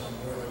jumps on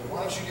board. Like,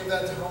 why don't you give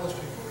that to homeless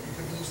people? You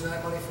could be using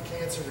that money for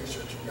cancer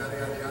research. Yada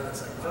yada yada.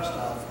 It's like, first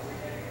off,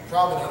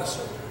 probably not a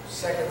soldier.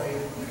 Secondly,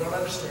 you don't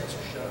understand, so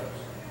shut up.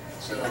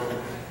 So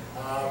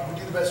we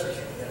do the best we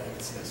can. Yeah,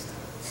 it's this.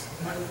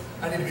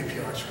 I need to be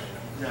PR trained.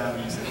 Yeah.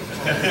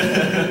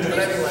 But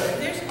anyway,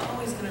 There's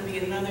always going to be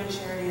another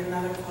charity,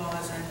 another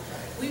cause, and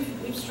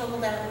we've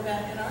struggled out with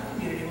that in our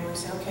community where we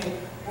say, okay,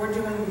 we're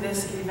doing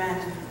this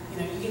event,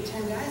 and you get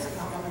 10 guys that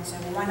pop up and say,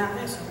 well, why not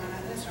this, or why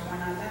not this, or why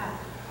not that?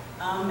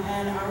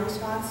 And our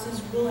response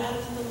is, we'll add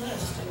it to the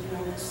list, and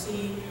we'll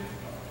see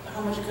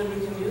how much good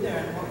we can do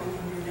there and what we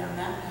can do down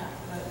that path.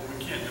 But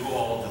We can't do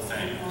all of the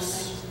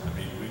things. I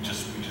mean, we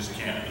just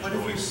can't. But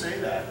if you say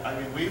that, I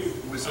mean, we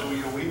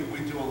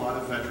do a lot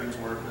of veterans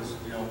work, as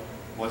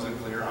wasn't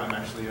clear. I'm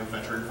actually a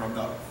veteran from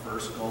the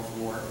first Gulf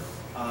War,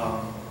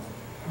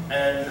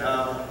 and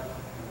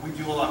we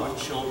do a lot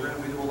with children.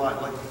 We do a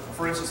lot, like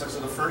for instance, so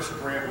the first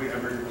grant we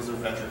ever did was a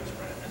veterans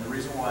grant, and the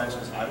reason why is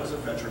because I was a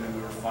veteran and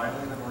we were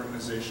finally in an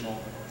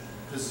organizational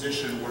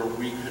position where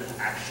we could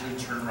actually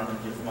turn around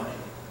and give money.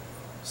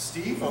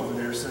 Steve over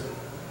there said,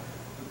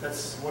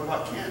 what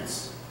about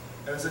kids?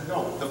 And I said,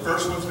 no, the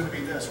first one's going to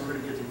be this. We're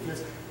going to get to the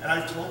kids. And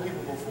I've told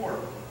people before,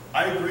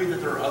 I agree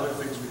that there are other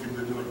things we can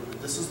be doing,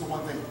 but this is the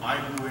one thing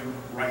I'm doing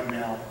right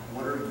now.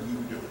 What are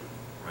you doing?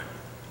 Right.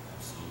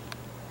 Absolutely.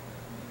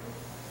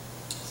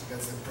 so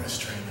that's the press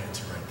train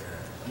answer right there.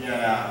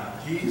 Yeah,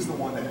 he's the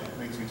one that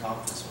makes me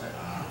talk this way.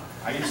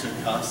 I used to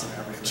cuss and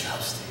everything. Good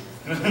job, Steve.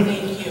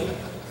 thank you.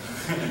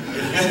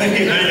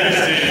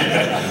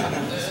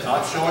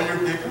 Stop showing your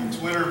dick on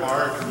Twitter,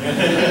 Mark.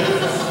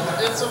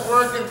 It's a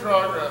work in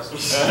progress.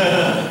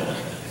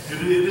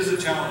 It is a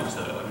challenge,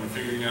 though. I mean,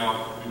 figuring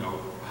out,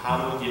 how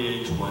to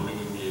engage, when to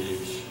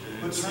engage.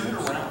 But turn it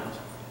around.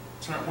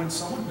 When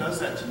someone does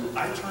that to you,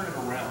 I turn it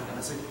around and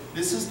I say,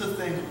 this is the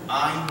thing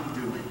I'm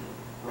doing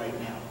right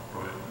now.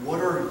 Right. What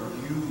are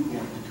you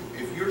going to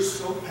do? If you're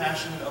so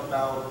passionate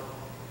about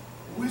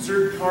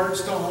wizard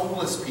cards to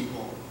homeless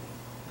people,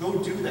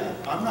 go do that.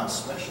 I'm not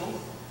special.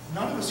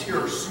 None of us here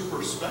are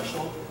super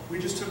special. We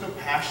just took a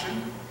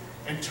passion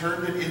and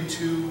turned it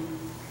into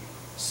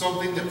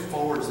something that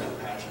forwards that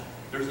passion.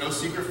 There's no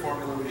secret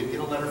formula. We didn't get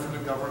a letter from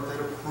the government that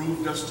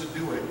approved us to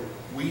do it.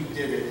 We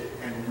did it,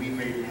 and we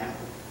made it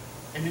happen.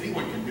 And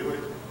anyone can do it.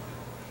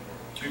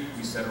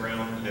 we sat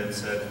around and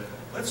said,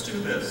 let's do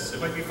this.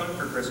 It might be fun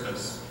for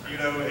Christmas, you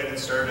know, and it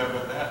started out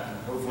with that. And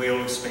hopefully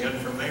it'll expand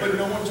from there. But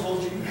no one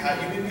told you you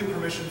didn't get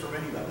permission from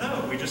anybody.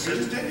 No, we just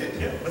did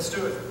it. Yeah, let's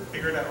do it.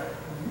 Figure it out.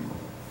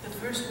 The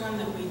first one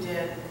that we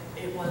did,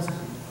 it was a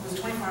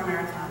 24-hour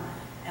marathon,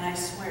 and I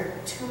swear,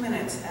 2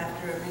 minutes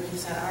after Miki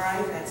said, all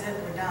right, that's it,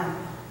 we're done,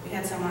 we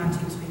had someone on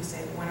TeamSpeak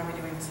say, when are we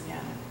doing this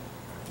again?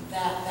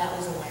 That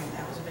was a win.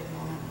 That was a big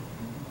moment.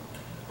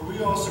 Are we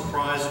all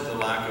surprised at the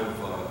lack of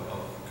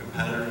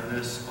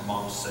competitiveness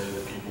amongst, say,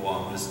 the people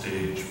on this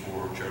stage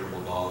for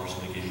charitable dollars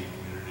in the gaming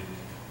community?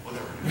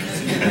 Whatever it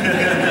is.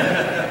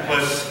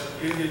 But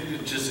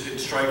it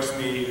strikes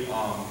me.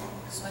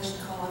 So I should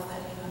call off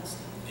that event,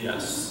 Steve?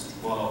 Yes.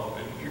 Well,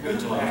 You're good going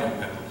to to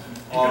laugh.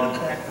 you're going to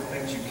back the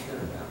things you care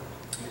about.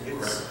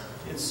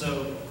 It's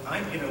so,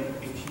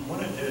 if you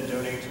wanted to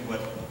donate to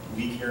what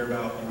we care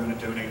about, you're going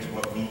to donate to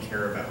what we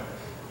care about.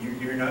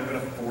 You're not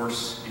going to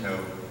force,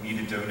 me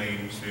to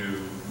donate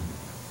to,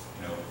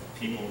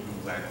 people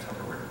who lack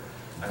Tupperware.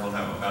 I don't know.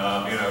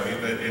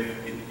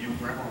 Your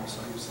grandma will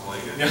sell you something.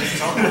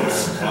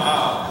 Tupperware.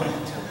 Wow.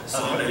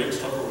 Somebody hates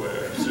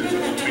Tupperware. So I'm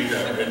going to tweet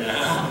that right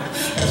now.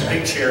 It's a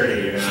big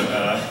charity,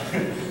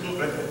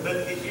 but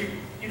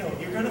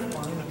you're going to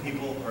find the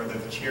people or the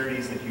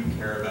charities that you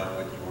care about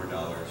with your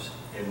dollars.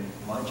 And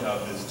my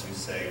job is to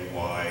say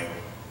why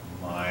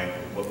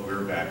what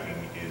we're backing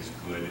is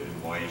good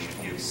and why you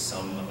should give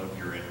some of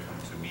your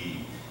income to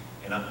me.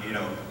 And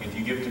if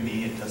you give to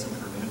me, it doesn't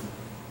prevent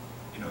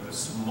the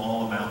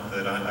small amount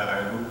that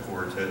I hope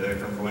for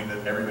from going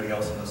to everybody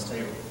else on this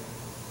table.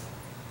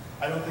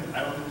 I don't think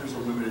there's a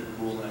limited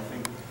pool, and I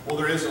think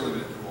there is a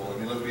limited pool. I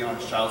mean, let's be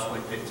honest, Child's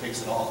Play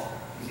takes it all.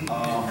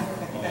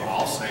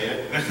 I'll say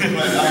it. But,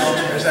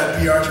 there's that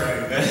PR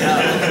training.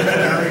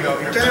 There we go.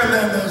 Damn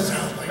them, those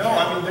sound like no,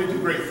 I mean, they do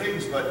great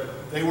things, but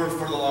they were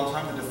for a long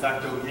time the de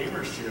facto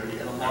gamers charity,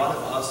 and a lot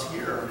of us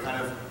here are kind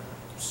of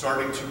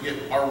starting to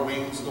get our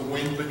wings, the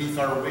wind beneath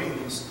our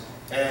wings,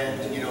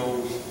 and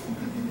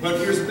but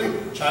here's the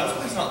thing, Child's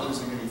Play is not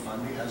losing any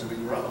funding as we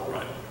grow.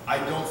 Right. I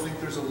don't think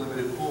there's a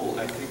limited pool.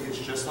 I think it's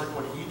just like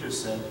what he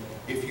just said.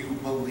 If you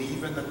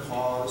believe in the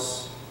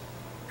cause,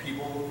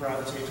 people will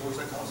gravitate towards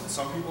that cause. And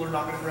some people are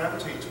not going to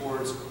gravitate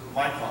towards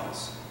my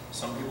cause.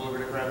 Some people are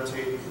going to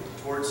gravitate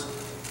towards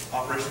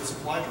Operation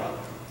Supply Drop.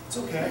 It's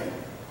okay.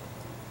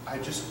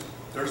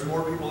 There's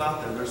more people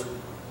out there. There's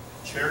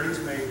charities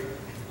make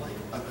like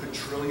a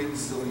quadrillion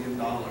zillion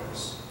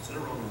dollars. Is it a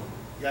real number?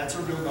 Yeah, it's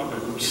a real number.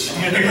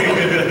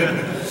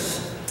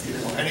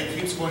 And it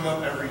keeps going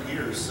up every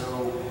year.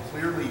 So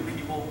clearly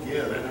people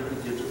give, and they're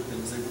going to give to the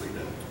things they believe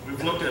in.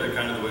 We've looked at it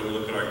kind of the way we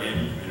look at our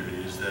gaming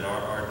community, is that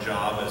our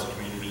job as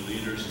community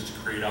leaders is to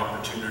create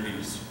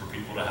opportunities for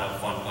people to have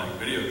fun playing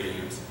video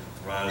games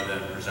rather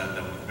than present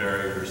them with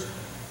barriers.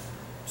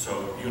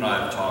 So you and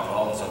I have talked,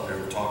 all of us up here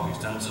have talked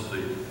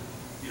extensively.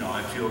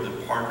 I feel that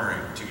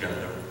partnering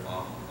together,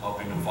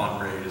 helping to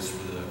fundraise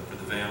for the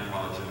VAN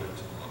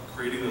project,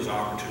 creating those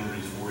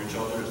opportunities for each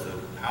other is the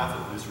path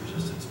of least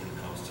resistance when it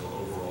comes to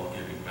overall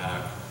giving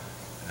back.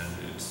 And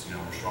it's,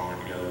 we're stronger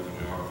together than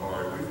we are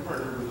apart. We've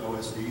partnered with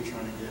OSD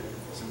trying to get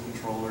some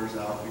controllers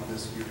out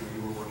because you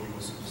were working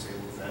with some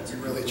disabled vets.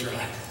 You really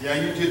tried. Yeah,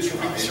 you did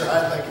try. We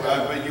tried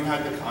but you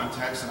had the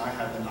context and I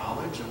had the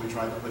knowledge, and we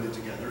tried to put it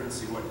together and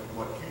see what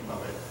came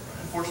of it.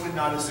 Unfortunately,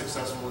 not as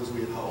successful as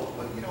we had hoped,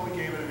 but we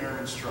gave it an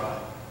airman's try.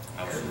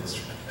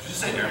 Absolutely. Did you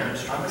say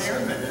airman's try? I'm an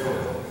airman.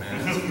 Oh,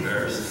 man, that's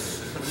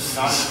embarrassing. It's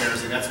not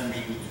embarrassing, that's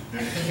mean.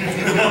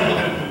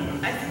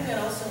 I think that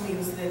also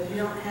means that you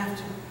don't have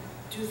to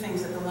do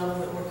things at the level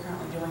that we're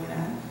currently doing it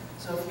at.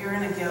 So if you're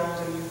in a guild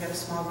or you've got a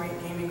small great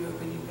gaming group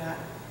and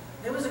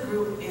there was a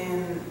group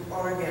in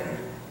Oregon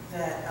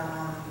that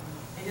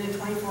they did a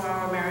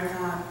 24-hour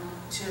marathon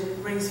to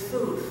raise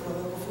food for a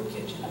local food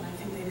kitchen. And I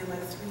think they did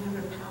like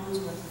 300 pounds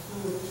worth of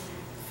food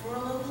for a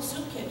local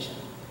soup kitchen.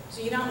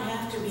 So you don't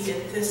have to be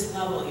at this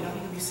level. You don't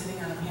need to be sitting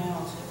on a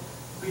panel to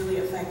really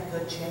affect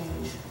good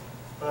change.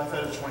 But I've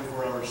had a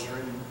 24-hour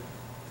stream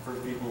for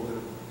people that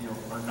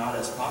are not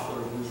as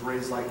popular who's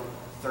raised like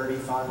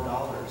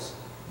 $35.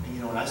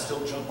 And I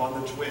still jump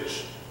on the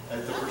Twitch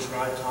at the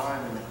prescribed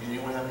time, and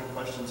anyone have any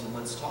questions, and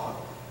let's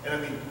talk. And I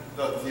mean,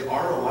 the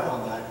ROI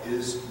on that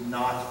is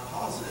not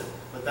positive,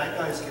 but that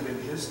guy's given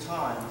his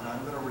time, and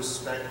I'm going to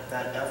respect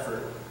that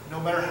effort, no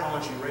matter how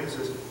much he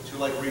raises, to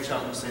like reach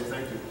out and say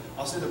thank you.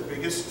 I'll say the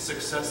biggest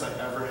success I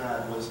ever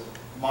had was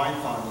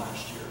Mindthon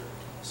last year.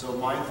 So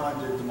Mindthon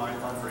did the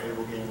Mindthon for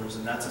Able Gamers,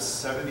 and that's a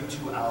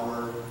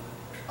 72-hour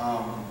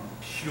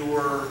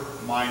pure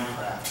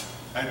Minecraft.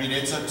 I mean,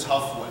 it's a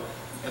tough one.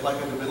 And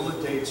like in the middle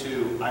of day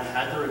 2, I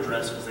had their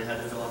address because they had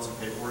to fill out some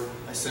paperwork.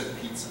 I sent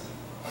pizza.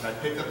 Like I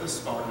picked up this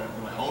phone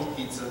and my own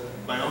pizza,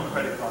 my own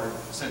credit card,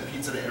 sent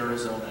pizza to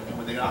Arizona. And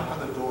when they knocked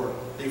on the door,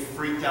 they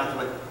freaked out.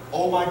 They're like,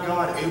 oh my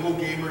God, Able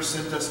Gamers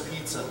sent us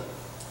pizza.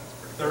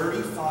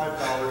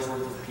 $35 worth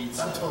of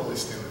pizza. I'm totally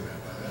stealing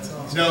that, but that's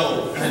awesome.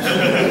 No.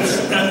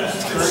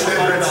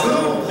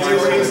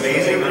 $35.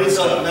 They raised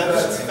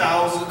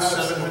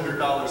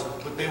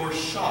 $11,700, but they were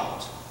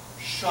shocked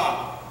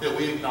shocked that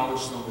we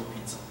acknowledge snow with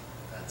pizza.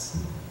 That's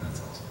awesome. I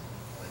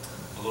like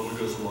that. A little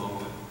goes a long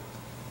way.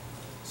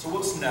 So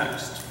what's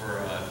next for,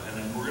 and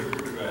then we're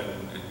gonna go ahead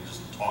and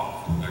just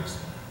talk for the next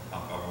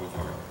half hour with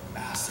our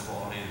massive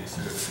audience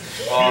here.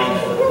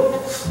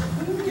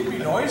 It can be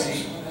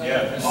noisy.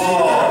 Yeah.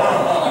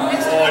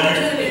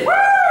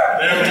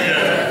 There we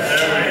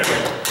go.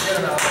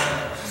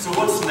 So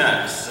what's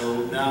next? So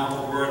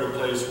now we're at a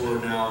place where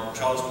now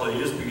Child's Play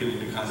is beginning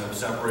to kind of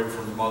separate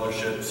from the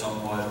mothership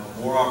somewhat.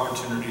 More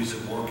opportunities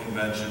and more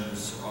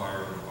conventions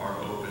are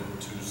open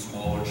to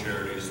smaller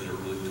charities that are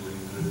really doing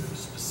good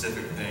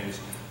specific things.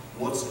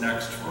 What's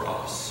next for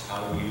us?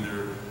 How do we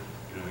either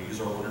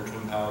use our Winter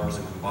Twin powers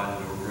and combine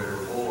into a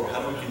greater whole, or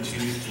how do we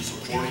continue to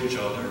support each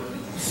other?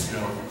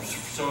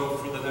 So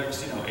for the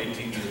next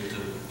 18 to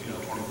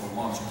 24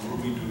 months, what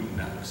are we doing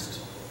next?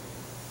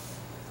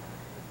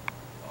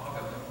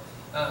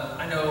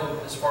 I know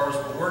as far as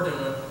what we're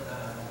doing,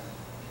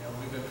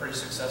 we've been pretty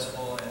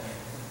successful, and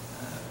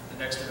the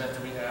next event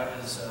that we have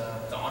is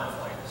the Honor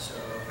Flight. So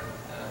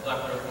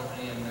Black Widow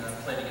Company and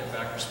Play to Give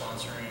Back are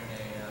sponsoring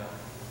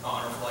a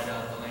honor flight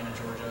out of Atlanta,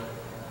 Georgia.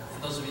 For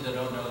those of you that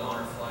don't know, the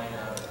Honor Flight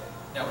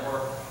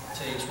network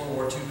takes World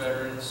War II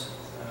veterans,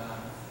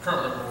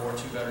 currently World War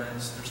II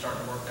veterans. They're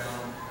starting to work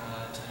down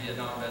to the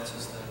Vietnam vets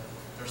as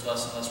there's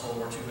less and less World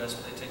War II vets,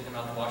 but they take them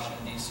out to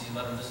Washington, D.C.,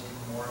 let them visit the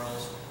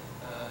memorials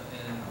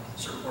in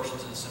certain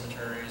portions of the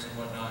cemeteries and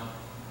whatnot.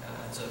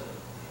 It's a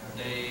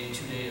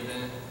 2-day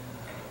event.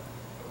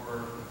 But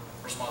we're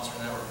sponsoring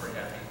that. We're pretty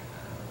happy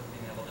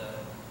being able to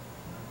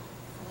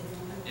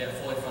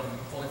fully fund the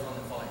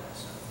flight.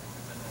 So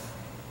we've been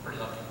pretty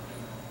lucky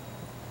doing that.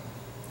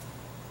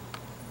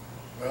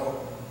 Well,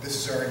 this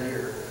is our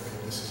year. I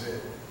mean, this is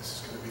it. This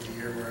is going to be the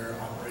year where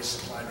Operation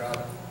Supply Drop,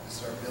 this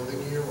is our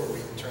building year where we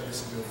can turn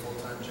this into a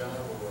full-time job,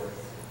 or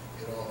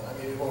it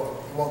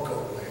won't go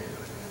away. I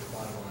mean, the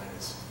bottom line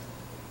is,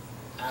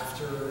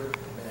 after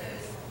May,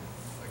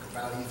 like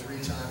about E3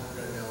 time, we're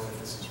going to know if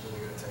this is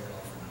really going to take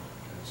off or not,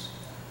 because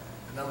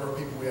the number of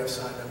people we have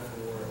signed up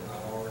for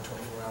our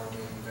 24-hour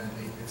game event,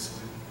 8-bit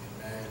salute in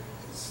May,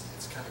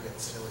 it's kind of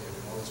getting silly. I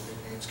mean, all those big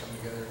names come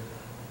together,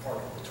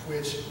 partner with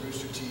Twitch, and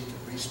Rooster Teeth,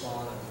 and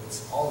Respawn. I mean,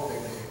 it's all the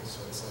big names,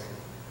 so it's like,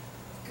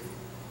 if it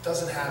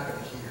doesn't happen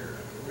here,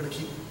 I mean, we're going to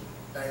keep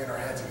banging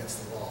our heads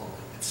against the wall.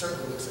 It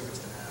certainly looks like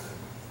it's going to happen.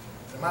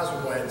 And I might as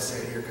well go ahead and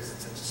say it here because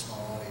it's such a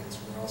small audience.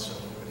 We're also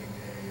opening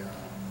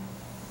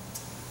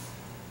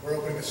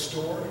a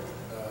store,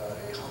 a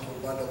Humble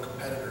Bundle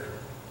competitor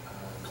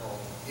called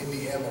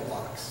Indie Ammo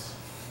Box,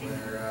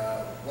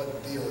 where what the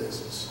deal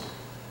is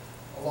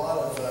a lot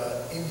of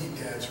indie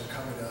devs are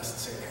coming to us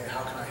and saying, hey,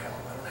 how can I help?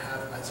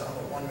 I'm a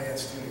one-man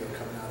studio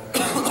coming out of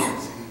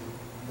XYZ.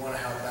 You want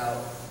to help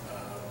out?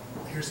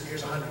 Here's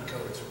 100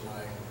 codes for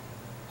my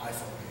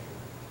iPhone game.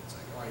 It's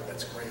like, all right,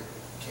 that's great.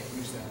 Can't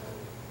use that, but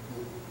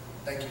cool.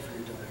 Thank you for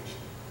your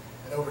donation.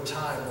 And over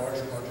time,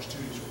 larger and larger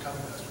studios were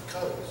coming to us with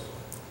codes.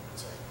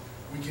 It's like,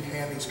 we can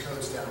hand these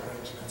codes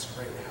downrange, and that's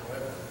great.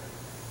 However,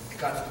 it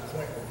got to the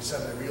point where we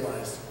suddenly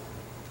realized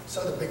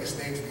some of the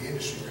biggest names in the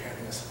industry are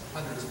handing us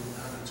hundreds and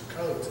hundreds of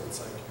codes, and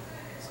it's like,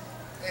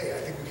 hey, I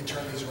think we can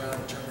turn these around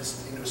and turn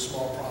this into a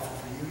small profit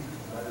for you. You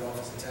can write it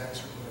off as a tax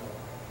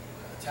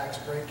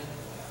break.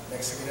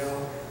 Next thing you know,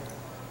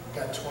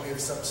 we've got 20 of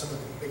some of the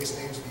biggest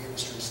names in the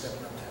industry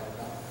stepping up to help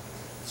out.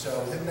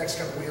 So within the next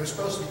couple of weeks, it was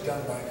supposed to be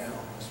done by now.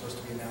 We're supposed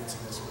to be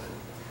announcing this, but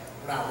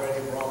we're not ready.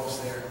 We're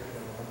almost there.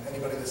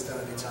 Anybody that's done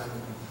any time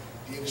in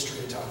the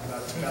industry talking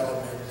about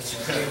development,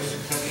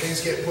 things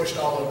get pushed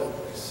all over the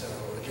place. So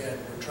again,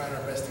 we're trying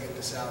our best to get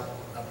this up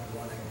and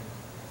running.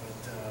 But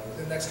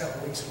within the next couple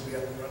of weeks, it'll be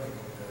up and running.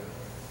 And,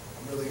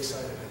 I'm really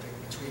excited. I think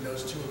between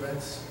those two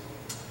events,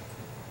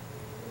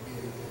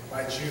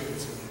 by June,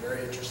 it's going to be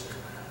very interesting.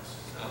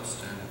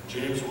 Outstanding.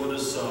 James, what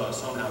does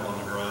Sun have on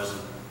the horizon?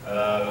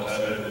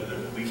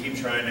 We keep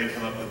trying to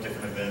come up with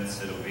different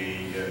events. It'll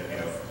be,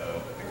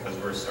 because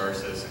we're a Star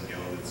Citizen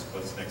Guild, it's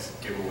what's next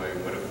giveaway.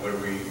 What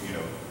are we,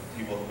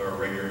 people are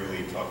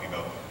regularly talking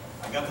about,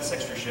 I got this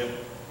extra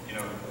ship,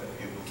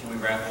 can we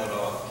raffle it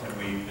off? Can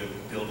we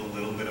build a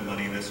little bit of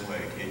money this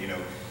way?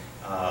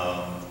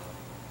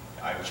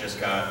 I've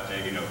just got,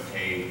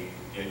 hey,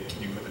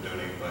 can you put the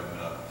donate button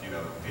up?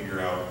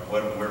 Figure out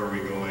where are we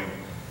going?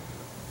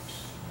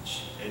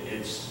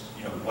 It's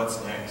what's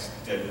next?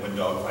 When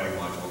dogfighting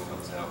module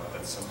comes out,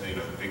 that's something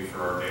big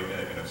for our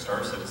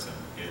Star Citizen.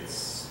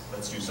 It's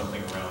let's do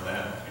something around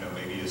that.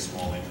 Maybe a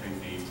small entry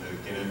fee to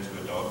get into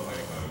a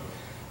dogfighting mode.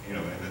 And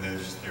then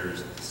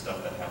there's the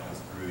stuff that happens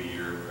through the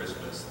year: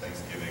 Christmas,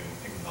 Thanksgiving,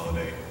 pick a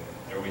holiday.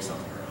 There will be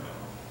something around it.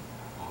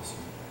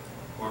 Awesome.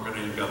 Mark, I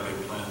know you've got big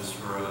plans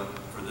for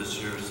this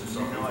year. Some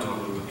stuff we've talked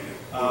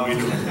about.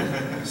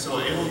 So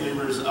Able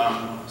Gamers,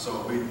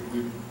 so we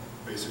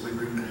basically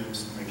bring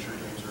games to make sure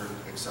games are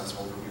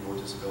accessible for people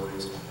with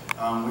disabilities.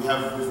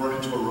 We've run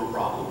into a real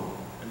problem,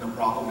 and the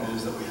problem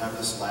is that we have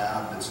this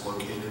lab that's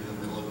located in the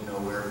middle of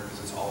nowhere because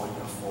it's all we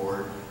can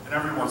afford. And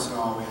every once in a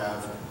while we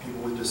have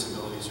people with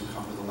disabilities who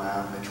come to the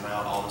lab and they try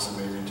out all this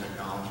amazing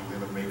technology. We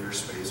have a maker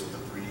space with a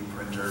 3D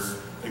printer,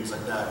 things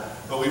like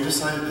that. But we've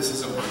decided this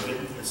isn't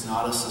working. It's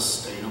not a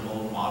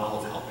sustainable model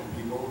of helping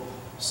people.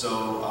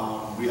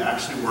 So we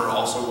actually were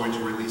also going to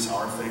release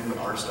our thing, but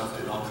our stuff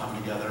did not come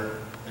together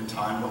in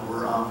time. But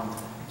we're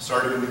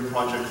starting a new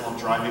project called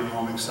Driving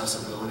Home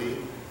Accessibility.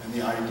 And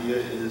the idea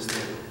is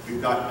that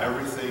we've got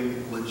everything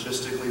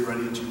logistically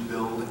ready to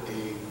build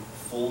a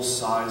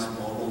full-size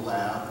mobile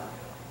lab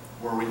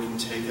where we can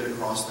take it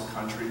across the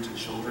country to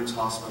children's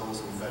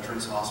hospitals and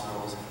veterans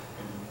hospitals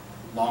and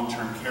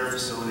long-term care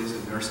facilities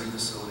and nursing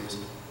facilities,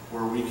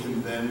 where we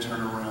can then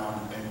turn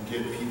around and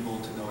get people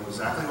to know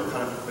exactly what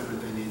kind of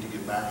equipment they need to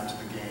get back into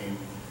the game.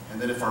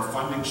 And then if our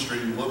funding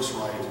stream looks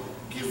right,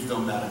 give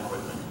them that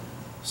equipment.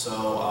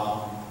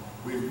 So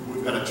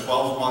we've got a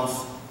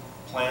 12-month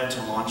plan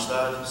to launch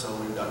that. So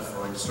we've got,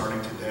 for like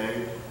starting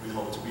today, we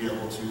hope to be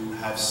able to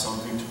have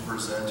something to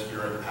present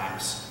here at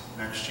PAX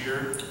next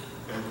year,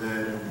 and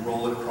then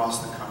roll it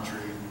across the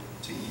country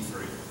to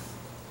E3.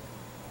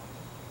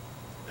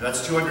 And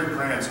that's 200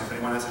 grand, so if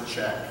anyone has a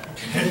check,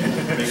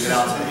 make it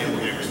out to the Able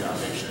Gamers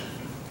Foundation.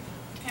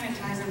 It kind of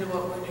ties into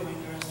what we're doing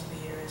the rest of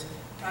the year is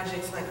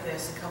projects like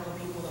this. A couple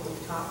of people that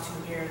we've talked to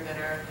here that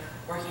are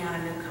working on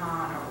a new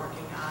con or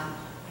working on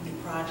a new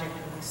project,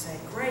 and we say,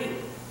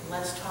 great,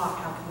 let's talk,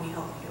 how can we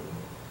help you?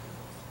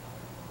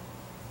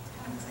 It's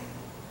kind of exciting.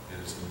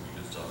 It's going to be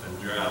good stuff, and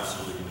we're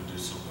absolutely going to do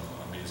some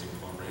amazing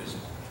fundraising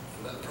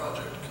for that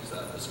project, because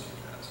that is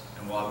kick-ass.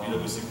 And we'll have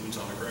BWC boots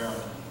on the ground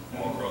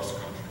all across the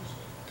country. So.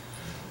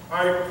 All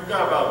right, we've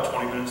got about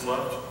 20 minutes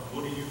left.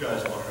 What do you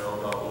guys want to know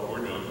about what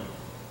we're doing?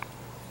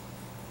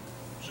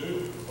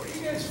 Shoot. What are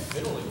you guys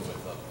fiddling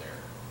with up there?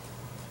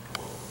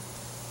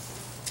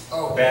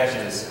 Oh,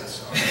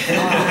 Badges.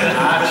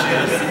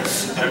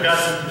 Patches. I've got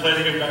some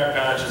plenty of bad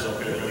patches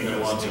up here. If you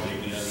want to.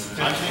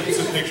 I'm taking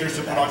some pictures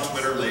to put on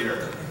Twitter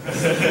later.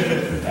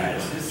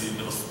 Patches.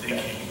 Those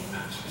stinky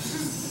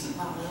patches.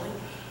 Wow, really?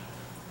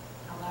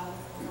 How loud?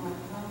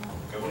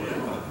 Go for it.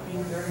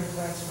 Are there any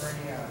plans for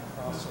any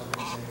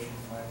cross-organization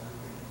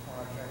philanthropy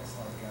projects?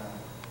 Like,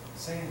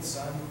 say in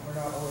Sun, we're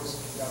not always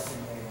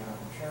conducting a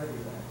charity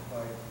event,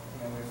 but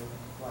if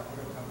Black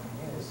Widow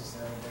Company is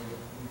there any way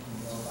we can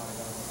know about it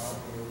on our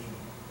page, and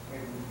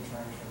maybe we can try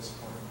and show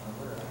support from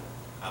where we're at?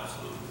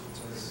 Absolutely.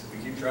 We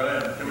keep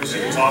trying. And we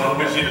should talk.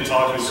 We should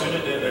talk. As soon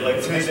as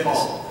like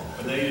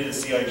when they did the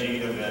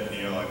CIG event,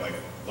 like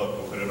look,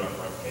 we'll put it on our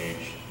front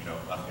page.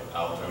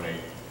 I'll donate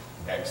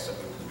X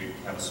because we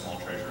have a small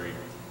treasury.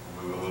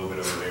 We'll move a little bit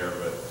over there,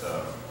 but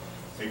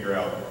figure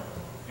out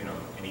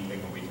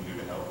anything that we can do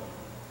to help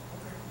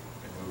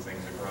and move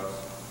things across.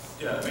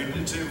 Yeah, I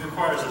mean, it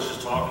requires us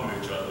just talking to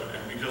each other,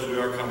 and because we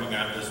are coming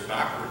at this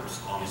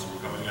backwards, honestly,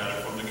 we're coming at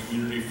it from the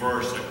community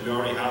first. Like, we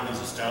already have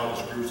these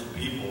established groups of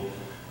people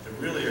that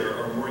really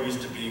are more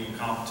used to being in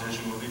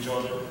competition with each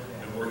other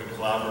and working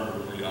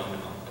collaboratively on,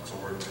 that's a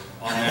word,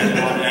 on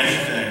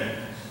anything.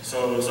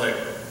 So it's like,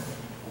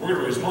 we're going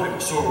to raise money,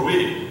 but so are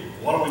we.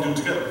 Why don't we do it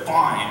together?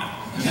 Fine.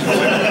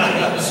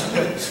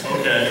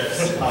 Okay.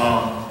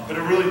 But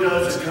it really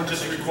does, it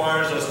just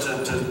requires us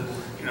to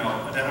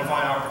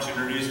identify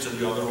opportunities to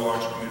the other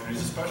large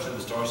communities, especially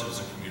the Star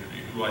Citizen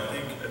community, who I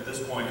think at this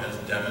point has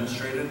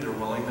demonstrated their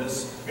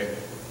willingness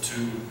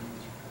to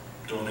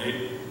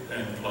donate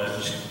and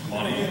pledge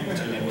money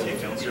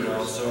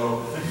to,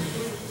 so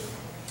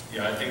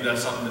yeah, I think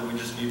that's something that we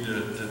just need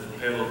to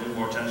pay a little bit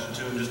more attention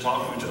to and just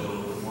talk to each other a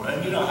little bit more.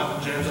 And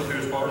having James up here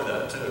is part of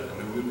that too.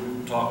 I mean,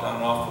 we've talked on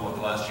and off for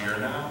the last year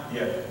now.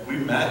 Yeah. We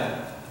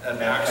met at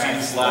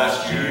PAX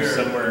last year.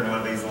 Somewhere in one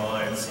of these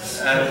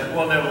lines. And,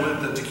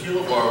 with the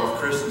tequila bar with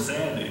Chris and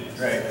Sandy.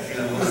 Right.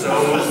 So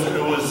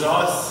it was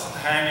us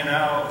hanging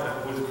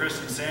out with Chris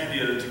and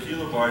Sandy at a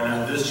tequila bar.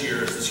 Now this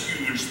year it's this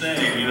huge thing,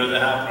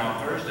 that happened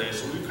on Thursday.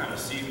 So we've kind of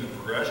seen the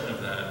progression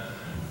of that.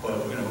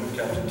 But, we've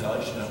kept in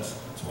touch, and that's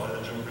why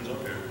the Joker's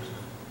up here.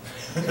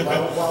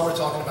 While we're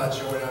talking about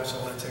joining up, so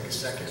I want to take a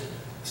second.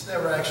 This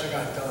never actually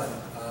got done.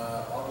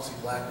 Obviously,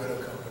 Black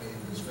Widow Company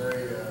was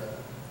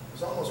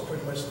was almost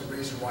pretty much the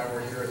reason why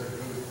we're here at the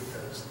booth,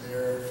 because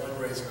their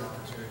fundraising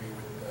opportunity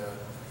with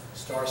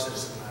Star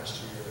Citizen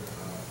last year,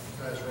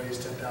 you guys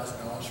raised $10,000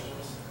 for us.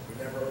 We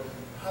never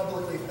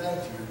publicly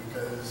thanked you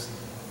because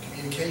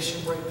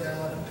communication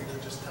breakdown and things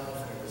were just tough,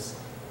 and it was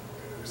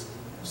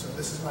so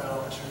this is my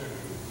opportunity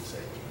to say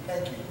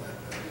thank you, Black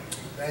Widow.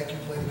 Thank you,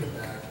 Play to Get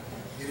Back.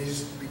 It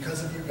is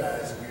because of you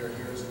guys that we are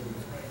here as a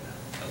booth right now.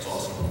 That's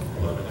awesome.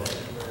 Love it. Thank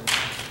you very much.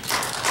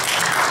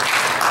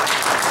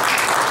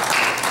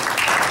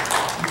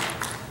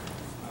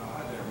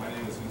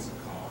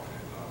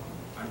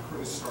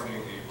 Starting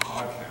a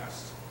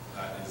podcast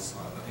that is,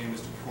 the aim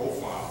is to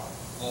profile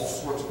all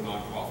sorts of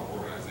nonprofit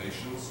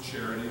organizations,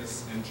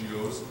 charities,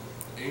 NGOs.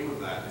 The aim of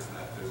that is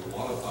that there's a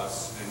lot of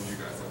us and you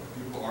guys, like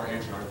people our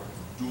age and our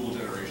dual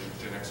generations,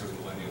 Gen Xers and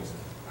Millennials,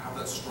 have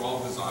that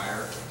strong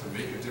desire to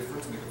make a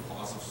difference, make a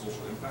positive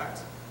social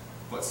impact.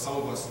 But some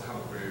of us have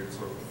a very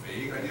sort of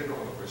vague idea, don't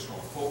have a very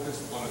strong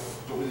focus,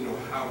 don't really know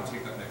how to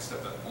take that next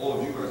step that all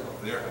of you guys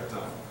up there have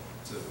done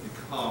to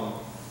become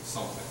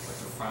something, like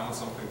to found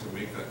something to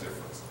make that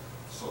difference.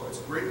 So it's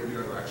great that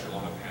you guys are actually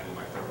on a panel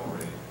like that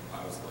already.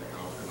 I was like,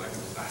 oh, because I can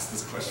just ask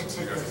this question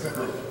to you guys as a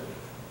group.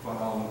 But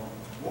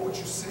what would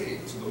you say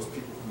to those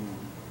people who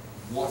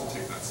want to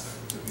take that step,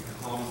 to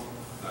become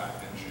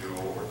that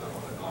NGO or that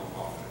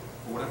nonprofit,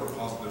 for whatever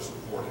cause they're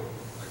supporting?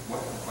 Like,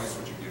 what advice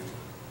would you give to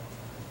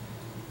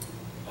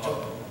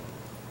them?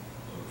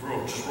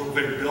 Just real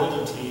quick, build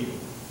a team.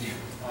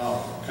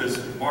 Because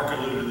Mark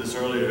alluded to this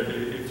earlier.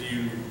 If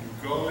you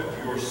go it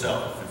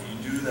yourself, if you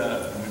do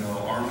that,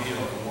 army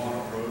of one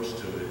approach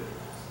to it,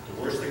 the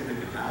worst thing that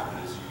can happen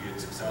is you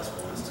get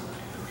successful instantly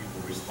and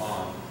people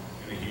respond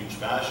in a huge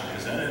fashion.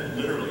 Because then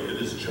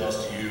it is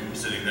just you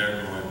sitting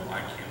there going,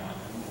 I cannot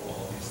do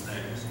all these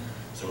things.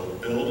 So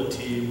build a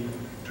team,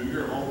 do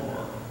your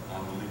homework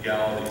on the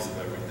legalities of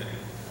everything.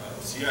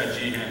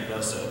 CIG handed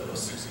us a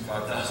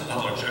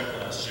 $65,000 check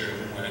last year and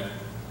we went,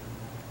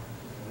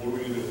 what are we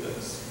going to do with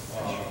this?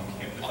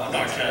 I'm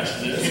not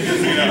cashing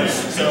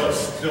this. So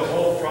the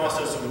whole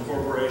process of the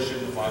corporation,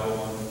 the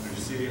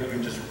 501c, I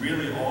mean, just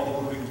really all the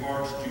moving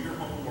parts, do your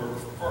homework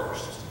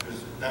first. Because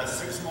that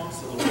 6 months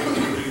that will take you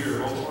to do your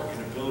homework and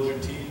to build your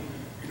team,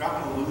 you're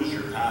not going to lose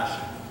your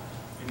passion.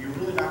 And you're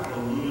really not going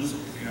to lose,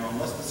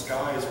 unless the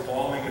sky is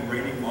falling and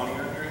raining money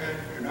on your head,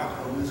 you're not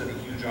going to lose any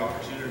huge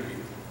opportunity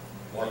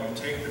while you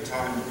take the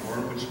time to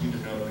learn what you need to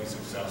know to be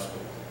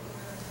successful.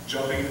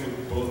 Jumping in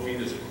with both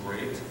feet is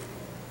great,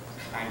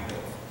 kind of.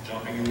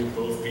 Jumping in with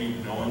both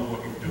feet, knowing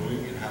what you're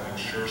doing, and having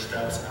sure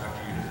steps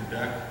after you hit the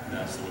deck,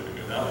 that's the way to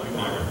go. That would be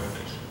my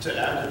recommendation. To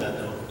add to that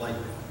though,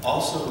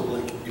 also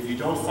if you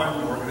don't find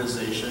an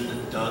organization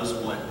that does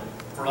what,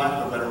 for lack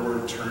of a better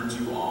word, turns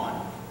you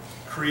on,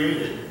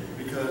 create it.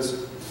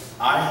 Because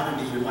I had a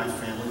need in my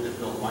family that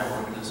built my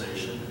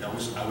organization. I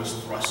was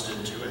thrust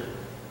into it,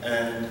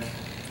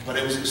 but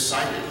it was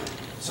exciting.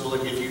 So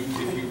if you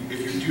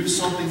do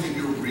something that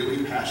you're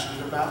really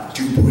passionate about,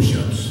 do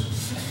push-ups.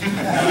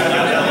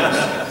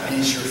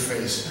 Ease your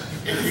face.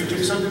 If you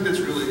do something that's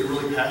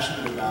really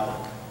passionate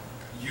about,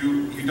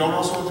 you don't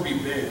also have to be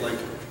big.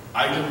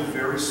 I know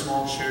very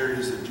small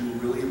charities that do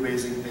really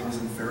amazing things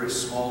in very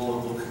small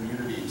local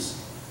communities,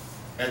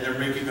 and they're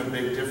making a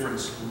big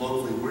difference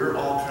locally. We're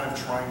all kind of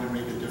trying to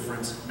make a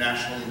difference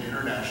nationally and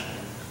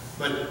internationally.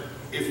 But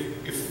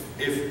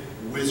if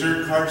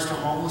wizard cards to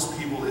homeless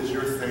people is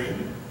your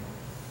thing,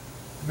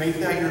 make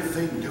that your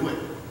thing. Do it.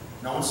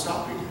 No one's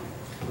stopping you.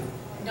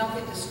 Don't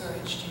get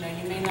discouraged. It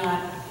may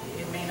not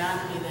be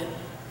that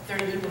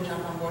 30 people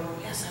jump on board and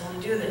go, yes, I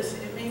want to do this.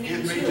 It may be you.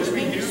 It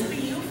may just be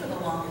you for the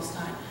longest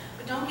time.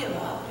 But don't give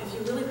up. If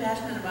you're really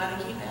passionate about it,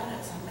 keep at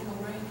it. Something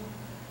will break.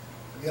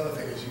 The other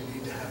thing is you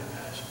need to have a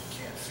passion. You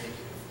can't fake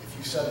it. If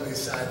you suddenly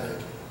decide,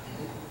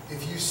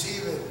 if you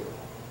see that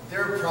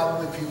there are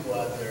probably people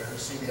out there who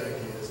see the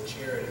idea as a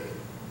charity,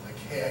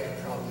 hey, I could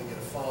probably get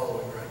a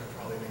following, or I could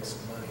probably make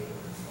some money,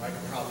 or I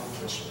could probably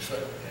just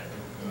trip.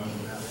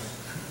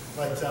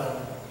 But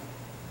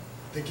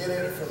they get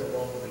in it for the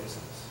wrong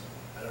reasons.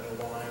 I don't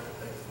know why,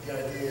 but the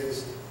idea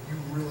is you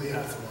really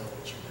have to love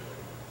what you're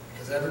doing.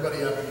 Because everybody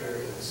up here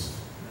is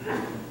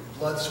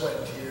blood, sweat,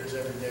 and tears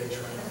every day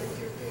trying to make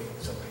their thing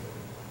something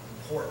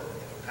important and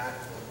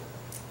impactful.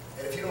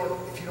 And if you don't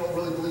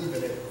really believe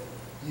in it,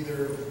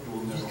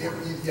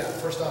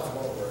 first off, it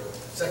won't work.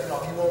 Second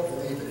off, you won't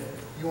believe in it.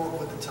 You won't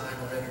put the time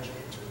or energy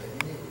into it that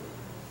you need,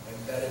 and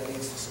that it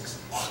needs to succeed.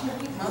 I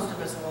think most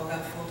of us have all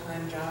got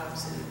full-time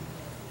jobs and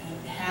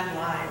had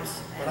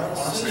lives. But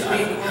honestly,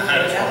 I've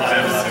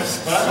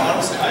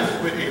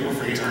quit Able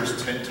for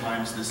Years 10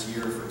 times this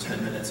year for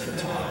 10 minutes at a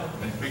time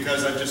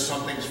because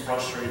something's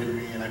frustrated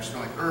me, and I've just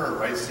been like,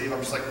 right, Steve? I'm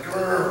just like,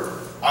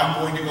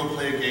 I'm going to go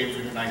play a game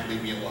for tonight.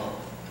 Leave me alone.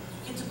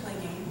 You get to play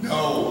games.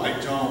 No, I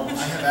don't. I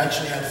have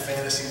actually had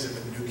fantasies of a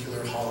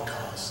nuclear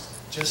holocaust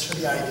just for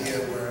the idea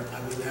where I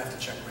wouldn't have to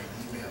check my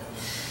email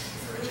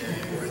for a day.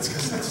 Where it's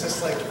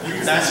just like you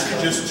can actually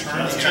just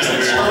turn the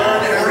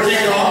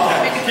everything off.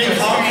 King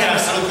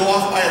Comcast, it'll go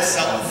off by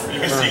itself. You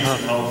can seek some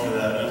help for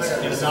that.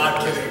 I'm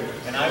not kidding.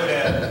 And I would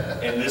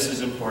add, and this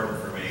is important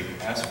for me,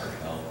 ask for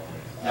help.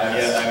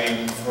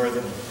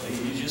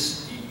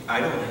 I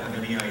don't have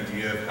any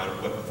idea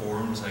of what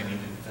forms I need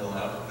to fill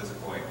out at this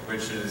point,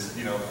 which is,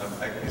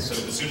 so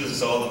as soon as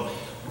it's all,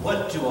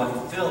 what do I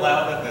fill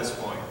out at this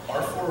point?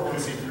 Our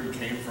 401c3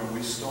 came from,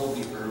 we stole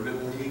the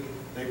Urban League.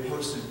 They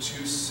posted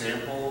 2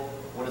 sample,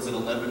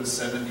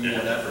 1170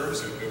 whatever.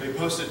 They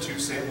posted 2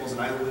 samples,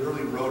 and I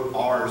literally wrote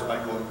ours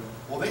by going,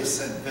 well, they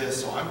said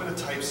this, so I'm going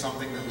to type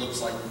something that looks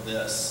like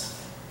this.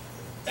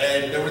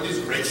 And there were these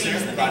great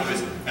sample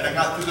documents, and I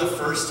got through the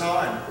first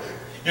time.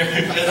 And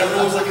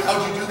everyone was like,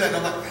 how'd you do that? And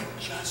I'm like, I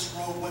just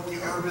wrote what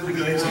the Urban League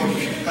wrote,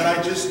 but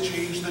I just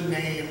changed the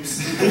names.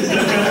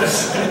 That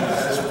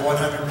is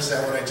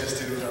 100% what I just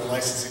did with our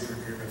licensing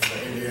agreement for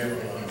Indiana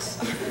loans.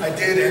 I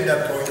did end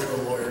up going to a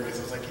lawyer because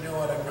I was like, you know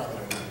what, I probably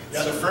don't need it.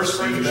 Yeah, the first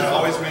thing you should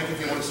always make if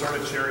you want to start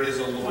a charity is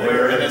a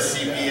lawyer and a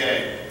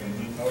CPA.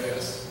 Oh,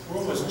 yes. We're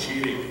almost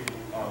cheating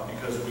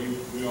because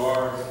we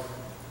are,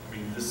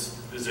 this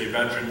is a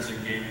veterans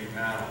in gaming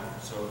panel,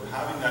 so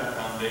having that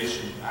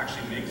foundation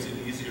actually makes it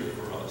easier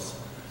for us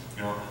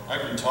You know, I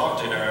can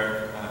talk to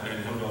Eric,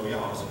 and he'll go, yeah,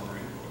 I was in the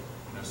Marine Corps.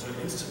 You know, so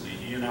instantly,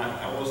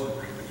 I was in the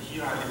Marine Corps, but he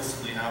and I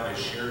instantly have a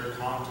shared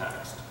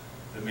context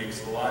that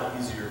makes it a lot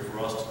easier for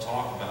us to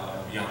talk about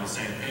and be on the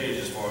same page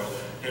as far as,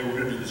 hey, we're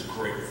going to do this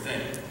great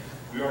thing.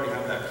 We already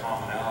have that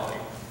commonality.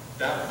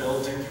 That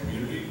built-in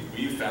community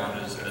we found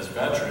as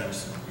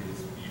veterans,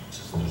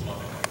 there's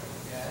nothing like it.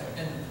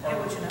 Yeah, and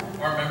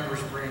our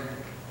members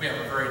we have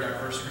a very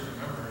diverse group of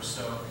members,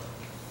 so,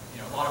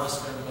 you know, a lot of us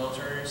have been in the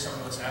military, some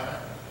of us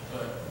haven't,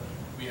 but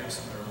we have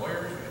some that are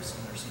lawyers, we have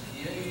some that are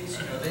CPAs,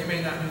 you know, they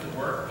may not do the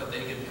work, but they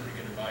give pretty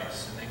good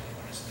advice, and they can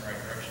point us in the right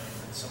direction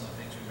with some of the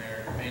things we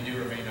may do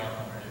or may not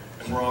want to do.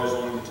 And we're always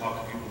willing to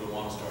talk to people that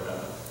want to start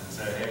out and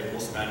say, hey,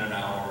 we'll spend an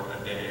hour a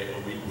day, a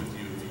week with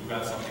you. If you've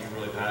got something you're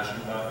really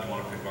passionate about, and you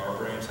want to pick our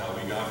brains, how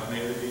we got from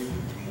A to B,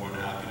 we're more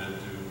than happy to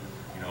do,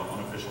 you know,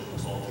 unofficial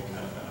consulting in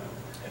that matter.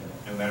 And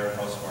no matter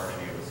how smart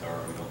any of us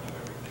are, we don't know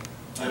everything.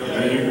 I know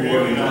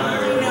everything.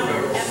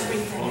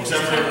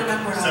 Except for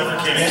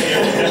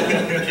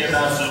Kim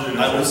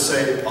absolutely. I would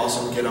say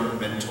also get a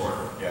mentor.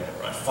 Yeah.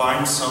 Right.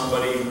 Find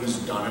somebody who's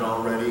done it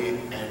already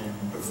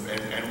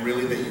and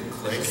really that you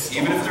click.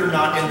 Even if they're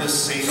not in the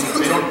same,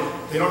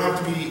 they don't have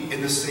to be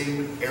in the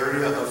same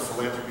area of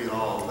philanthropy at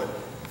all, but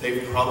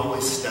they've probably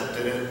stepped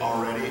in it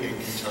already and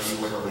can tell you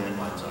where the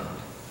landmines are.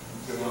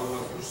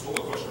 I stole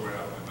a question right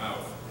out of my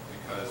mouth,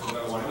 because what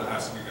I was going to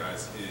ask you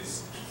guys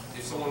is,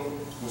 if someone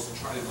was to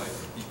try to like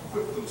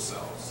equip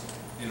themselves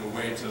in a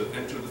way to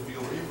enter the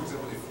field, or for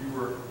example, if you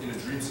were in a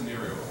dream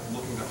scenario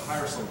looking to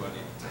hire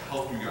somebody to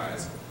help you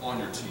guys on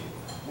your team,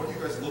 what are you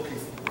guys looking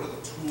for? What are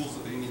the tools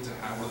that they need to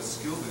have? What are the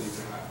skills they need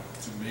to have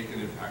to make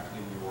an impact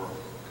in your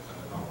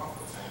nonprofit?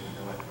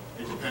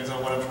 It depends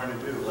on what I'm trying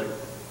to do. Like,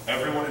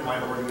 everyone in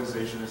my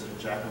organization is a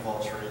jack of all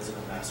trades and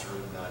a master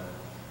of none.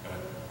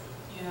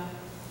 Yeah.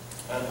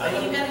 But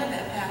you gotta have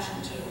that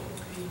passion too.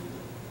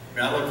 I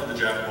mean, I look for the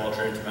jack of all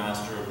trades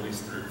master of at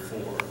least 3 or 4.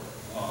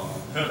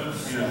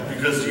 You know,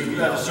 because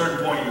at a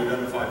certain point you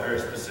identify very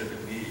specific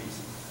needs.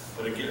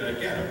 But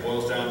again, it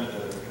boils down to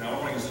the, I don't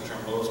want to use the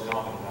term lowest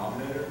common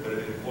denominator, but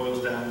it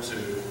boils down to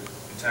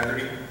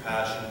integrity,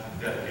 passion,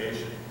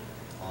 dedication.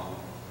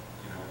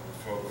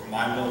 For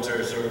my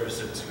military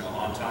service, it's,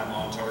 on time,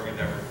 on target,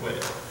 never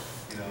quit.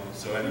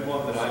 So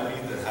anyone that I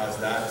meet that has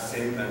that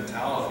same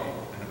mentality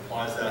and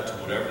applies that to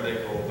whatever they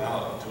go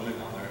about doing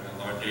on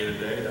their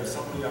day-to-day, that's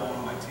somebody I want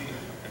on my team,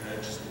 and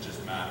it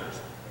just matters.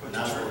 But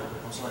I'm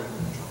sorry,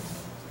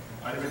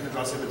 I didn't mean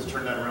to say, but to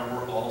turn that around,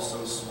 we're all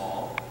so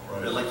small.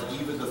 Right. That, like,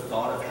 even the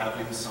thought of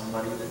having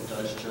somebody that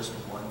does just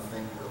one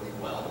thing really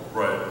well,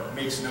 right,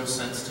 makes no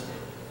sense to me.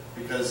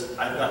 Because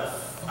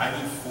I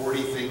need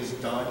 40 things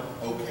done,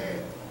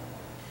 okay.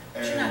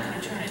 But you're not going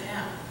to turn it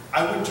down.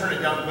 I wouldn't turn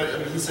it down, but I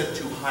mean, he said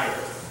to hire.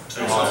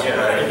 So, if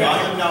I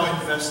am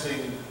now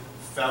investing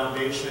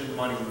foundation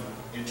money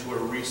into a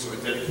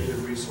resource, a dedicated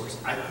resource,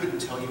 I couldn't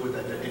tell you what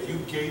that did. If you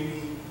gave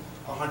me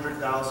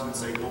 $100,000 and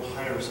say, go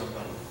hire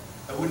somebody,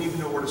 I wouldn't even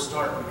know where to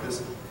start,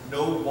 because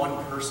no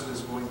one person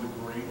is going to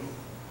bring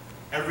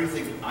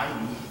everything I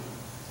need.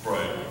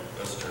 Right,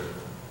 that's true.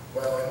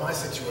 Well, in my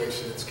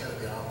situation, it's kind of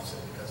the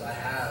opposite, because I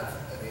have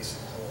an ace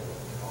in the hole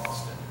in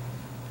Austin.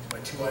 My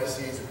 2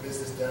 ICs, a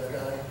business dev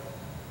guy,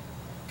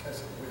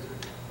 guy's a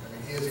wizard. I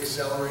mean, he has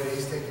accelerated,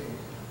 he's taken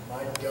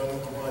my young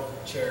grunt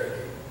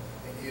charity,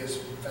 and he has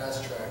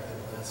fast-tracked in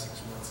the last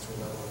 6 months to a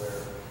level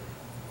where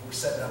we're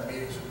setting up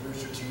meetings with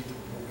Rooster Teeth,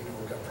 and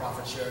we've got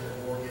profit sharing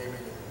and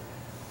wargaming.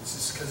 It's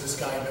just because this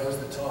guy knows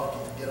the talk. He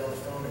can get on the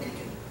phone and he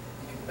can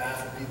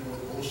baffle people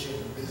with bullshit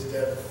and biz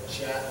dev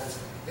chat.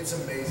 It's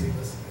amazing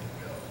listening to him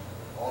go.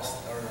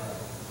 Austin, or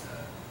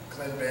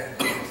Glenn Van,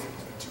 2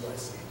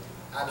 IC,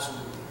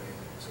 absolutely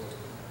amazing.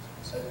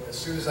 So as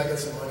soon as I get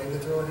some money to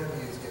throw at him,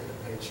 he's getting a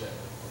paycheck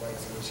like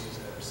which he's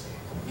never seen.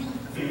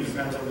 I think it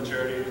depends on the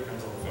charity, it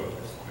depends on the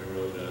focus. It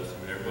really does. I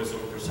mean, everybody's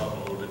looking for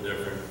something a little bit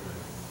different.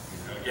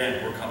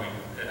 Again, we're coming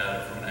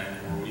at it from an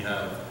angle where we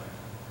have,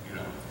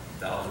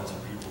 thousands of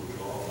people who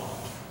draw on.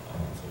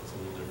 So it's a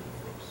little different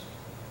for us.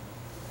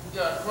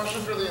 Yeah,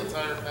 question for the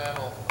entire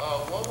panel.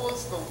 What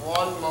was the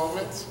one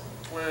moment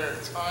where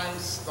time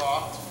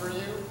stopped for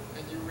you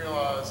and you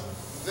realized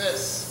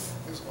this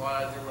is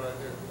why I do what I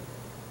do?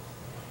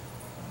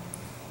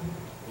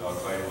 Dog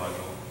fight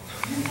module.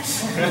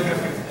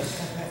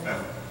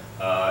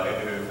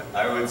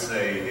 I would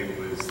say it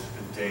was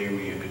the day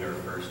we ended our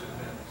first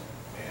event,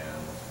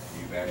 and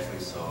you actually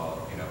saw,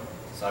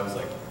 so I was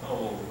like,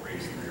 oh, we'll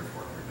raise $300 or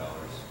 $400.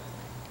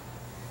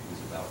 It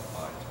was about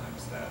 5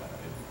 times that.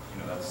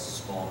 That's a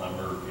small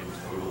number in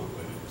total,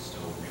 but it was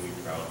still a really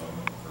proud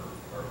moment for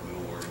our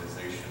little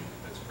organization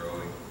that's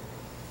growing.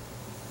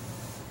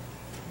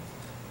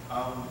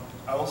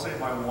 I will say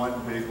my one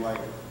big,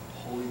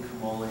 holy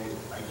camole,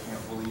 I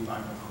can't believe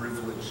I'm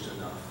privileged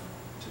enough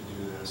to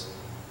do this,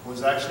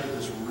 was actually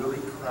this really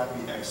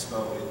crappy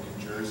expo in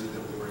New Jersey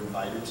that we were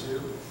invited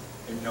to,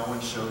 and no one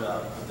showed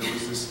up. But there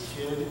was this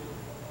kid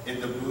in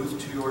the booth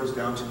 2 doors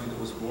down to me that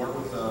was born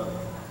with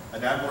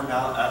an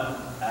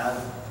abnormality.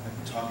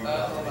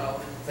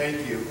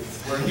 Thank you.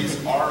 Where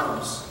his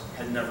arms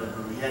had never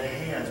grew. He had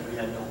hands, but he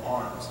had no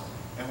arms.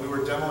 And we were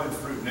demoing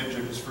Fruit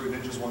Ninja because Fruit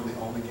Ninja is one of the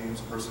only games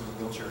a person in a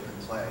wheelchair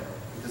can play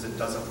because it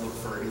doesn't look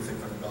for anything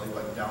from the belly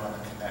button down on the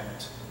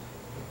connect.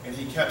 And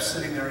he kept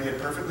sitting there, and he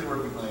had perfectly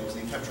working legs,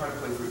 and he kept trying to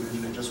play Fruit Ninja,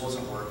 and it just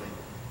wasn't working.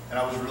 And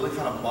I was really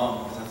kind of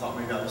bummed because I thought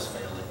maybe I was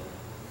failing.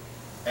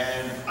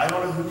 And I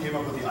don't know who came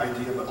up with the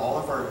idea, but all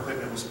of our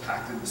equipment was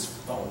packed in this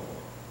foam.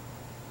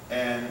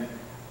 And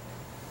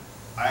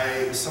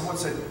someone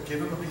said,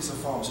 give him a piece of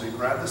foam. So he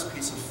grabbed this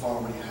piece of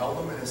foam, and he held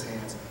them in his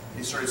hands, and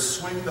he started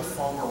swinging the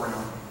foam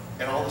around,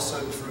 and all of a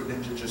sudden Fruit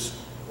Ninja just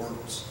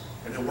works.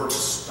 And it works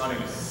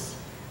stunningly.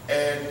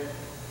 And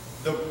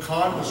the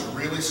con was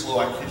really slow.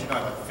 I kid you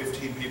not, like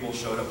 15 people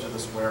showed up to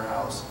this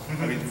warehouse.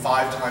 I mean,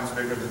 5 times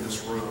bigger than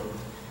this room.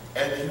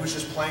 And he was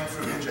just playing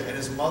Fruit Ninja. And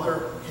his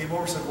mother came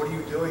over and said, what are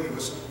you doing? He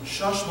goes,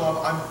 shush, Mom,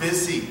 I'm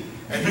busy.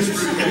 And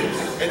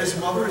his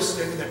mother is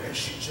standing there, and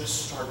she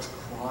just starts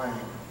crying.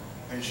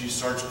 And she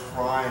starts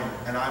crying.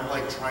 And I'm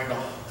like trying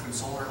to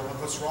console her. I'm like,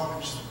 what's wrong?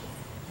 And she's like,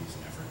 he's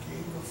never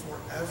gamed before,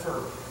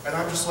 ever. And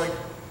I'm just like,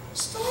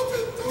 stop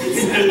it, don't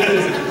stop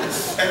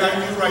it. And I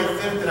knew right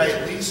then that I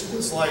at least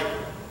was like,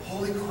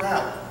 holy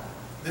crap,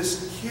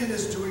 this kid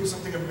is doing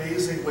something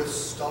amazing with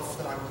stuff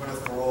that I'm going to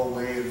throw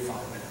away in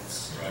 5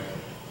 minutes. Right.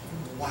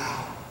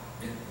 Wow.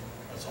 Yeah.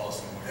 That's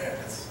awesome. Yeah,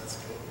 that's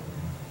good.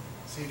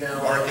 See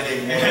now,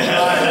 Marketing.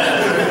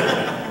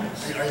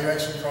 Are you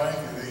actually crying?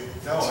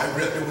 No,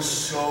 it was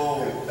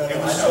so. No, it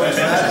was I know, so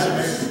that is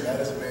amazing. That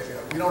is amazing.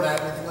 We don't have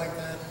anything like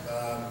that.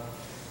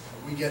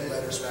 We get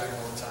letters back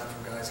all the time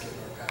from guys getting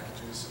our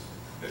packages.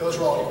 Those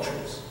are all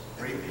pictures.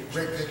 Great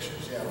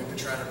pictures. Yeah, we've been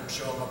trying to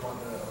show them up on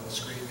the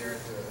screen there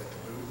at the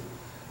booth.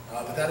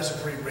 But that is a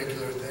pretty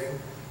regular thing.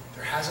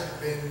 There hasn't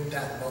been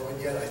that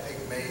moment yet. I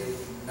think May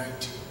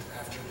 19th,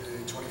 after the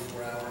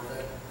 24-hour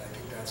event, I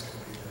think that's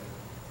going to be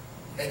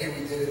the,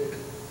 hey, we did it.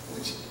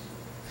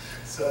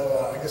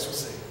 So I guess we'll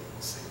see.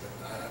 We'll see.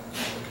 But I'm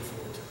looking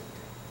forward to it.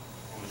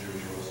 What was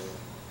yours, Rose?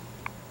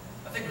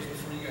 I think it was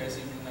before you guys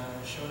even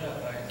showed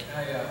up. I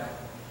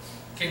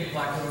came to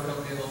Black Widow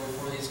Company a little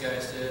before these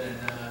guys did, and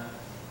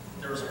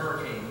there was a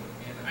hurricane,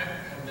 and I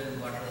haven't been in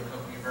Black Widow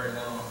Company very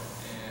long,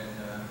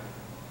 and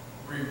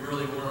we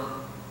really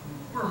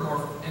we're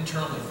more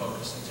internally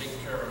focused and taking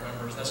care of our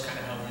members. That's kind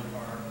of how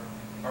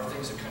our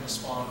things have kind of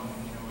spawned.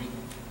 You know,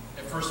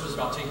 at first it was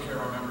about taking care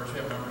of our members. We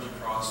have members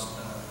across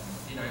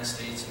the United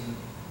States, and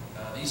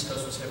the East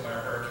Coast was hit by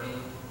a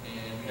hurricane,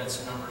 and we had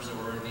some members that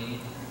were in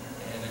need,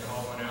 and the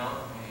call went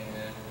out,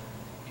 and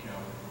you know,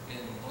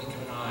 in blink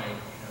of an eye,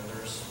 you know,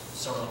 there's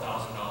several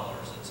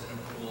 $1,000s that's in a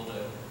pool to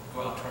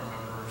go out to our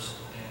members,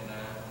 and I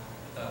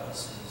thought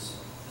this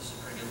is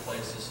a pretty good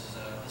place. This is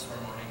where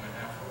I'm gonna hang my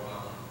hat for a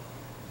while.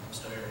 I'm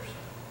still here. So.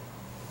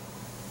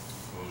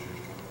 What was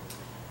yours, Joe?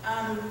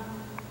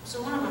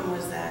 So one of them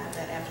was that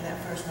after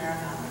that first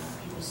marathon,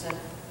 people said,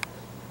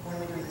 when are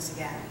we doing this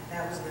again?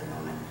 That was a good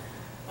moment.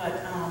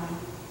 But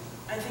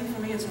I think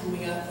for me it's when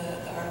we got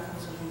the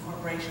articles of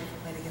incorporation for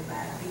Play to Give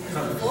Back.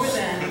 Because before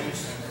then,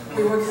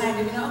 we were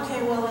kind of,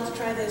 okay, well, let's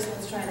try this,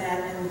 let's try that.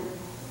 And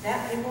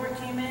that paperwork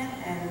came in,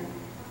 and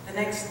the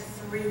next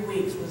 3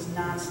 weeks was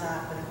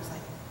nonstop, but it was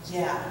like,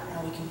 yeah,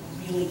 now we can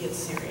really get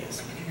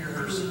serious. I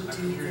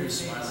can hear you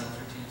smiling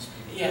through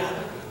TeamSpeak. Yeah,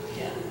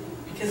 yeah.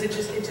 Because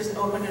it just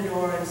opened a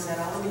door and said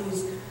all of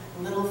these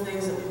little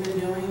things that we've been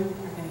doing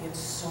are going to get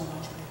so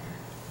much bigger.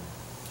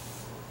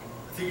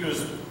 I think it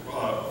was,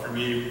 for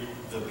me,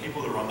 the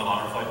people that run the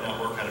Honor Flight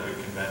Network had a big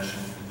convention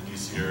in the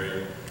DC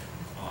area,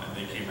 and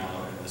they came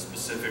out in the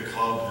specific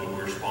hub that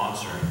we're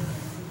sponsoring.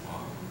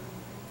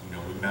 You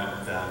know, we met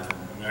with them,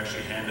 and we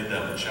actually handed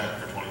them a check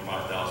for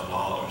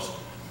 $25,000.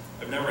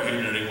 I've never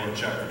handed anyone a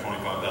check for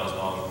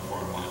 $25,000 before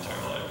in my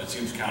entire life. It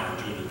seems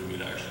counterintuitive to me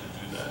to actually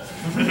do that.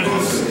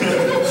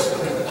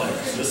 Like,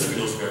 this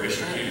feels very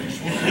strange.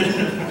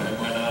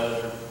 Why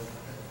not?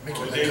 It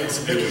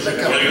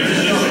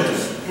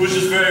was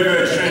just very,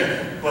 very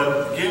strange.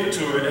 But gave it to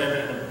her,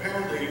 and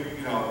apparently,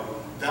 you know,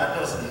 that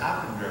doesn't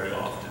happen very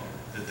often.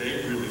 That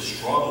they really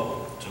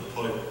struggle to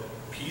put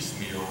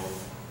piecemeal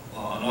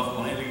enough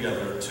money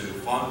together to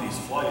fund these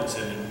flights,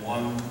 and in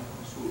one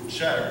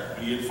check,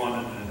 we had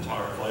funded an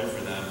entire flight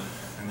for them.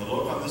 And the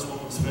look on this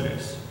woman's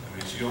face, I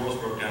mean, she almost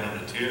broke down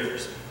into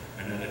tears.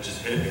 And then it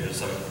just hit me.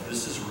 It's like,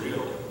 this is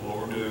real. What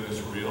we're doing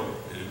is real.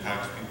 It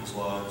impacts people's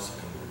lives,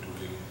 and we're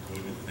doing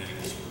good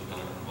things for the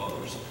benefit of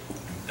others.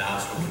 And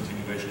that's what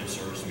continuation of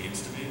service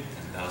means to me,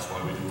 and that's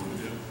why we do what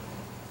we do.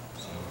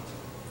 So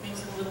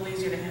Makes it a little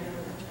easier to handle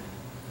with that check.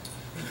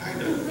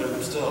 kind of,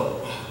 but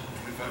still,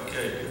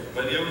 25K.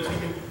 But yeah,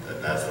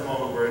 that's the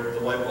moment where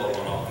the light bulb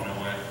went off, and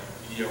I went,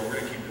 yeah, we're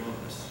going to keep doing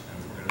this, and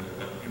we're going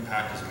to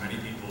impact as many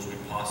people as we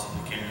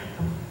possibly can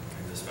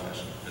in this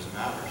fashion, because it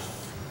matters.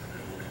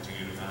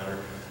 Matter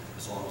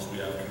as long as we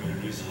have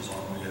communities, as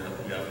long as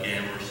we have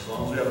gamers, as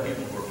long as we have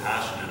people who are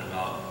passionate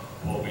about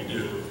what we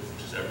do,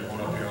 which is everyone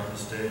up here on the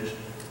stage,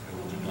 and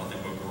we'll do nothing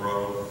but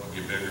grow and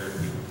get bigger,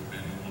 and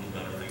we'll do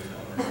better things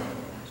down the road.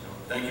 So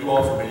thank you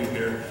all for being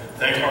here.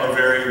 Thank our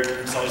very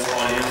concise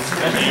audience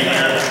for being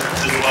here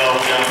as well.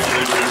 We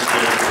absolutely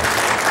appreciate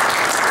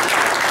it.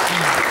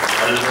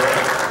 you very much.